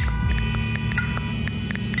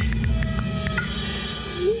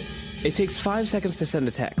 It takes 5 seconds to send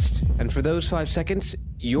a text, and for those 5 seconds,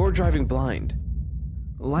 you're driving blind.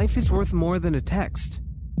 Life is worth more than a text.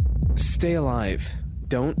 Stay alive.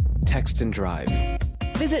 Don't text and drive.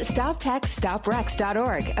 Visit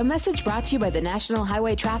StopTextStopWrecks.org, a message brought to you by the National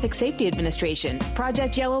Highway Traffic Safety Administration,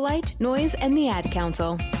 Project Yellow Light, Noise, and the Ad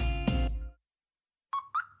Council.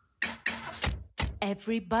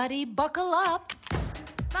 Everybody buckle up.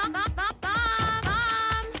 Mom.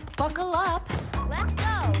 Buckle up. Let's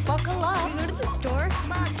go. Buckle up. Can we go to the store?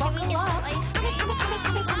 Mom, buckle up. Ice cream?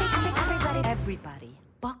 Everybody,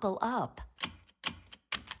 buckle up.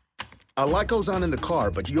 A lot goes on in the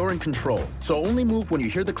car, but you're in control. So only move when you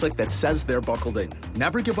hear the click that says they're buckled in.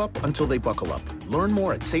 Never give up until they buckle up. Learn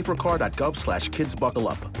more at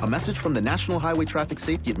safercar.gov/kidsbuckleup. A message from the National Highway Traffic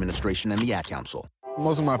Safety Administration and the Ad Council.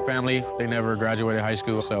 Most of my family, they never graduated high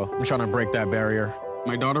school, so I'm trying to break that barrier.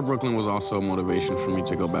 My daughter, Brooklyn, was also a motivation for me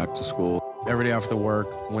to go back to school. Every day after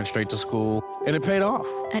work, went straight to school, and it paid off.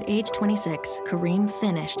 At age 26, Kareem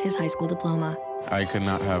finished his high school diploma. I could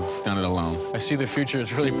not have done it alone. I see the future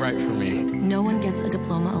is really bright for me. No one gets a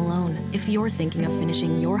diploma alone. If you're thinking of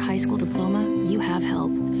finishing your high school diploma, you have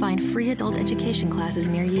help. Find free adult education classes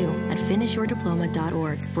near you at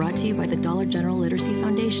finishyourdiploma.org. Brought to you by the Dollar General Literacy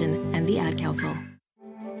Foundation and the Ad Council.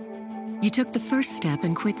 You took the first step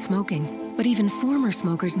and quit smoking, but even former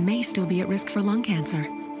smokers may still be at risk for lung cancer.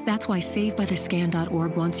 That's why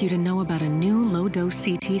SaveByTheScan.org wants you to know about a new low-dose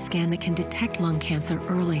CT scan that can detect lung cancer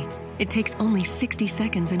early. It takes only 60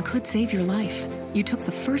 seconds and could save your life. You took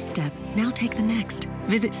the first step, now take the next.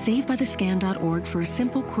 Visit SaveByTheScan.org for a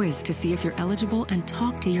simple quiz to see if you're eligible and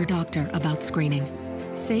talk to your doctor about screening.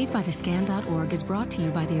 SaveByTheScan.org is brought to you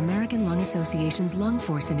by the American Lung Association's Lung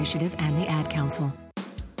Force Initiative and the Ad Council.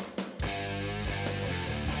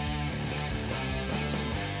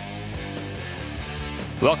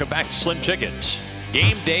 Welcome back to Slim Chickens.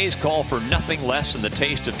 Game days call for nothing less than the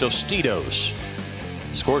taste of Tostitos.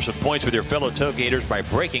 Score some points with your fellow tailgaters by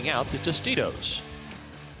breaking out the Tostitos.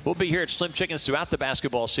 We'll be here at Slim Chickens throughout the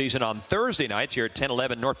basketball season on Thursday nights here at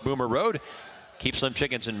 1011 North Boomer Road. Keep Slim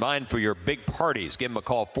Chickens in mind for your big parties. Give them a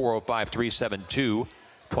call,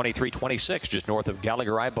 405-372-2326, just north of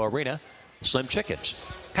Gallagher-Iba Arena. Slim Chickens.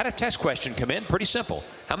 Had a test question come in, pretty simple.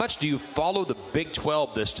 How much do you follow the Big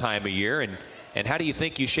 12 this time of year? And and how do you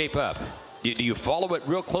think you shape up? Do you follow it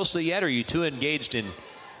real closely yet, or are you too engaged in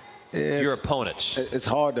your opponents? It's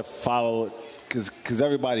hard to follow it because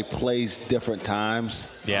everybody plays different times.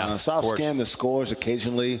 Yeah, so I'll scan the scores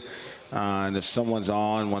occasionally, and if someone's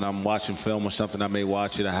on when I'm watching film or something, I may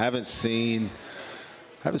watch it. I haven't seen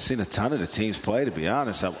a ton of the teams play, to be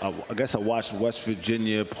honest. I guess I watched West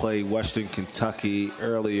Virginia play Western Kentucky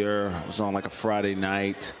earlier. It was on like a Friday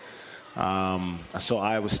night. I saw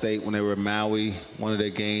Iowa State when they were in Maui, one of their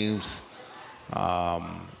games. I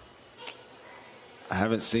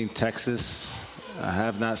haven't seen Texas. I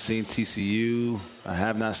have not seen TCU. I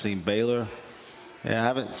have not seen Baylor. Yeah, I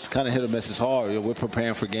haven't. It's kind of hit or miss. It's hard. We're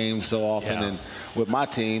preparing for games so often, and with my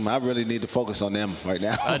team, I really need to focus on them right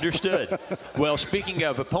now. Understood. Well, speaking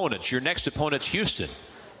of opponents, your next opponent's Houston,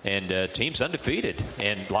 and team's undefeated.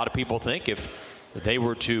 And a lot of people think if they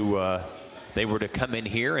were to come in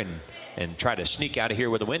here and try to sneak out of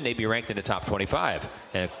here with a win, they'd be ranked in the top 25.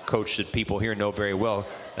 And a coach that people here know very well,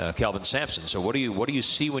 Kelvin Sampson. So what do you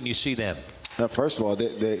see when you see them? First of all,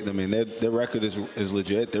 their record is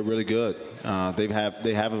legit. They're really good.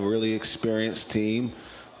 They have a really experienced team.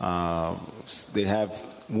 They have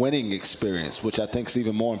winning experience, which I think is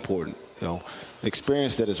even more important.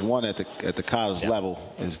 Experience that is won at the college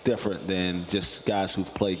level is different than just guys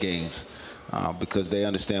who've played games, because they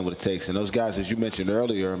understand what it takes. And those guys, as you mentioned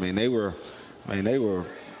earlier,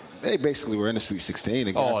 they basically were in the Sweet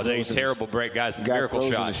 16. They terrible break guys. The miracle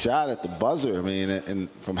shot. The shot at the buzzer.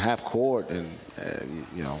 And from half court, and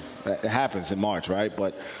it happens in March, right?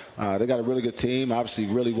 But they got a really good team. Obviously,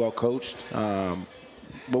 really well coached. But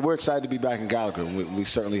we're excited to be back in Gallagher. We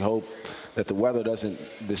certainly hope that the weather doesn't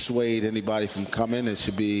dissuade anybody from coming. It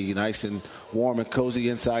should be nice and warm and cozy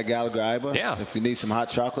inside Gallagher-Iba. Yeah. If you need some hot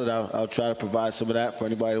chocolate, I'll try to provide some of that for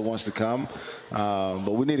anybody that wants to come.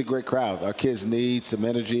 But we need a great crowd. Our kids need some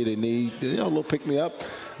energy. They need a little pick-me-up.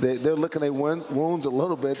 They're looking at wounds a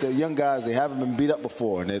little bit. They're young guys. They haven't been beat up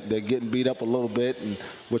before, and they're getting beat up a little bit, and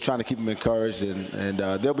we're trying to keep them encouraged, and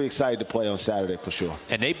they'll be excited to play on Saturday for sure.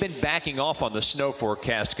 And they've been backing off on the snow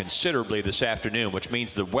forecast considerably this afternoon, which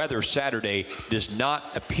means the weather Saturday does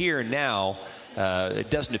not appear now. It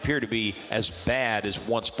doesn't appear to be as bad as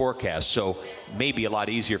once forecast, so maybe a lot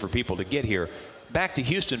easier for people to get here. Back to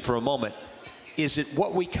Houston for a moment. Is it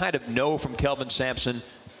what we kind of know from Kelvin Sampson,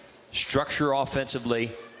 structure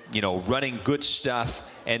offensively, running good stuff,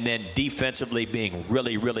 and then defensively being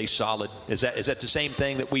really, really solid? Is that the same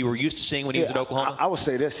thing that we were used to seeing when he was at Oklahoma? I would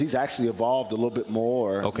say this. He's actually evolved a little bit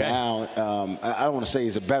more now. I don't want to say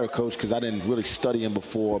he's a better coach because I didn't really study him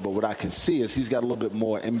before, but what I can see is he's got a little bit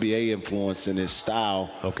more NBA influence in his style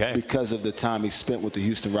because of the time he spent with the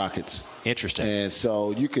Houston Rockets. Interesting. And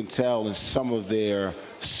so you can tell in some of their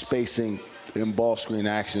spacing in ball screen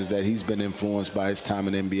actions that he's been influenced by his time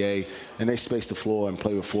in NBA, and they space the floor and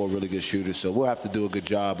play with four really good shooters. So we'll have to do a good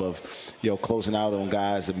job of, closing out on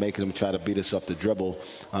guys and making them try to beat us off the dribble,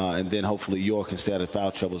 and then hopefully York can stay out of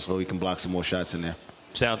foul trouble so he can block some more shots in there.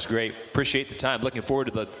 Sounds great. Appreciate the time. Looking forward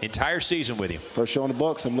to the entire season with you. First show in the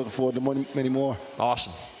books. I'm looking forward to many more.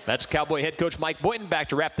 Awesome. That's Cowboy head coach Mike Boynton. Back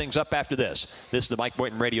to wrap things up after this. This is the Mike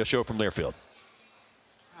Boynton Radio Show from Learfield.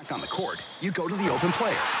 On the court, you go to the open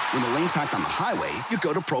player. When the lane's packed on the highway, you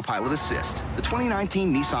go to ProPilot Assist, the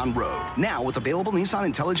 2019 Nissan Rogue. Now with available Nissan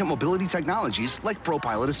intelligent mobility technologies like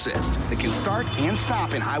ProPilot Assist that can start and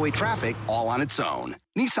stop in highway traffic all on its own.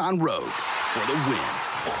 Nissan Rogue for the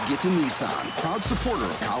win. Get to Nissan, proud supporter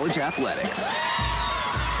of college athletics.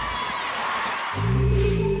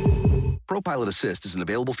 ProPilot Assist is an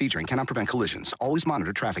available feature and cannot prevent collisions. Always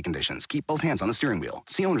monitor traffic conditions. Keep both hands on the steering wheel.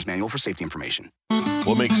 See owner's manual for safety information.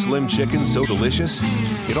 What makes Slim Chicken so delicious?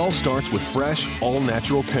 It all starts with fresh,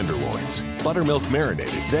 all-natural tenderloins, buttermilk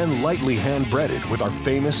marinated, then lightly hand-breaded with our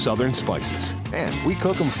famous southern spices. And we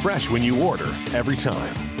cook them fresh when you order, every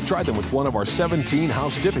time. Try them with one of our 17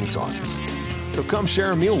 house dipping sauces. So come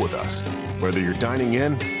share a meal with us. Whether you're dining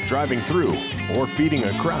in, driving through, or feeding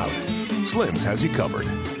a crowd, Slim's has you covered.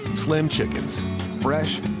 Slim Chickens.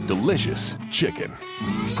 Fresh, delicious chicken.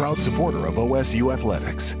 Proud supporter of OSU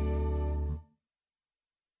Athletics.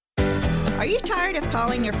 Are you tired of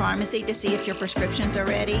calling your pharmacy to see if your prescriptions are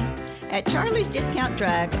ready? At Charlie's Discount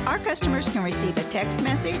Drug, our customers can receive a text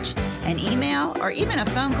message, an email, or even a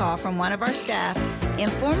phone call from one of our staff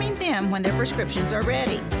informing them when their prescriptions are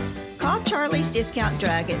ready. Call Charlie's Discount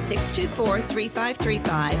Drug at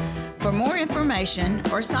 624-3535 for more information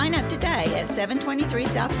or sign up today at 723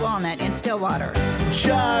 South Walnut in Stillwater.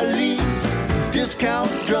 Charlie's Discount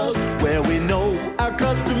Drug, where we know our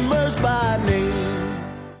customers by name.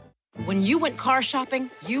 When you went car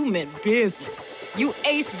shopping, you meant business. You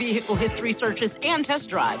aced vehicle history searches and test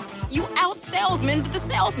drives. You out-salesmaned the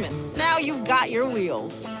salesman. Now you've got your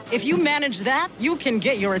wheels. If you manage that, you can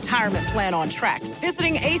get your retirement plan on track.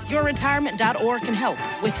 Visiting aceyourretirement.org can help.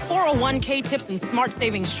 With 401k tips and smart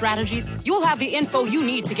saving strategies, you'll have the info you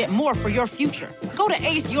need to get more for your future. Go to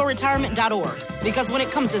aceyourretirement.org, because when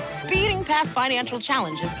it comes to speeding past financial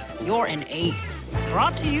challenges, you're an ace.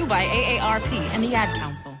 Brought to you by AARP and the Ad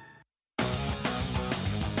Council.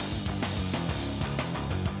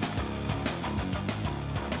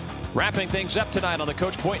 Wrapping things up tonight on the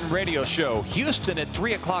Coach Boynton Radio Show. Houston at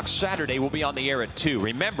 3 o'clock Saturday will be on the air at 2.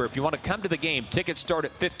 Remember, if you want to come to the game, tickets start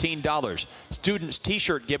at $15. Students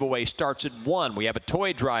T-shirt giveaway starts at 1. We have a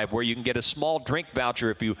toy drive where you can get a small drink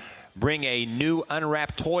voucher if you bring a new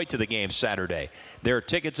unwrapped toy to the game Saturday. There are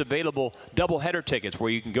tickets available, doubleheader tickets, where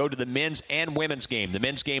you can go to the men's and women's game. The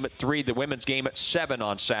men's game at 3, the women's game at 7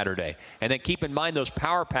 on Saturday. And then keep in mind those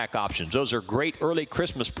Power Pack options. Those are great early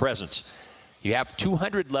Christmas presents. You have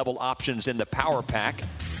 200-level options in the Power Pack.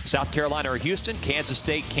 South Carolina or Houston, Kansas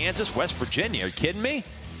State, Kansas, West Virginia. Are you kidding me?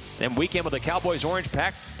 Then weekend with the Cowboys Orange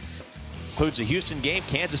Pack includes a Houston game,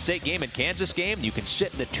 Kansas State game, and Kansas game. You can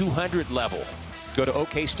sit in the 200 level. Go to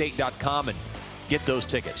okstate.com and get those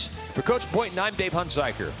tickets. For Coach Boynton, I'm Dave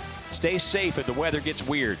Hunziker. Stay safe if the weather gets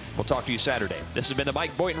weird. We'll talk to you Saturday. This has been the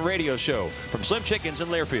Mike Boynton Radio Show from Slim Chickens in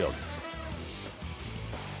Learfield.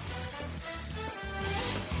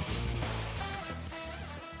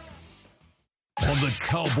 On the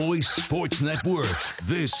Cowboys Sports Network,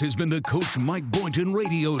 this has been the Coach Mike Boynton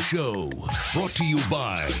Radio Show. Brought to you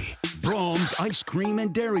by Brahms Ice Cream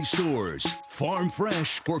and Dairy Stores. Farm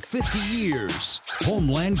fresh for 50 years.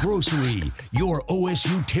 Homeland Grocery, your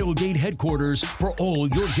OSU tailgate headquarters for all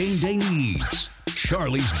your game day needs.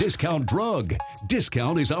 Charlie's Discount Drug.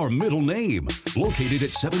 Discount is our middle name. Located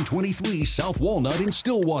at 723 South Walnut in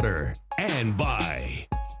Stillwater. And by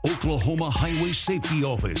Oklahoma Highway Safety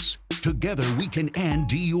Office. Together we can end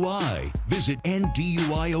DUI. Visit NDUIOK.com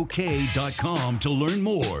to learn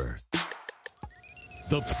more.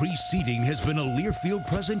 The preceding has been a Learfield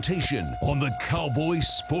presentation on the Cowboys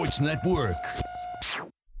Sports Network.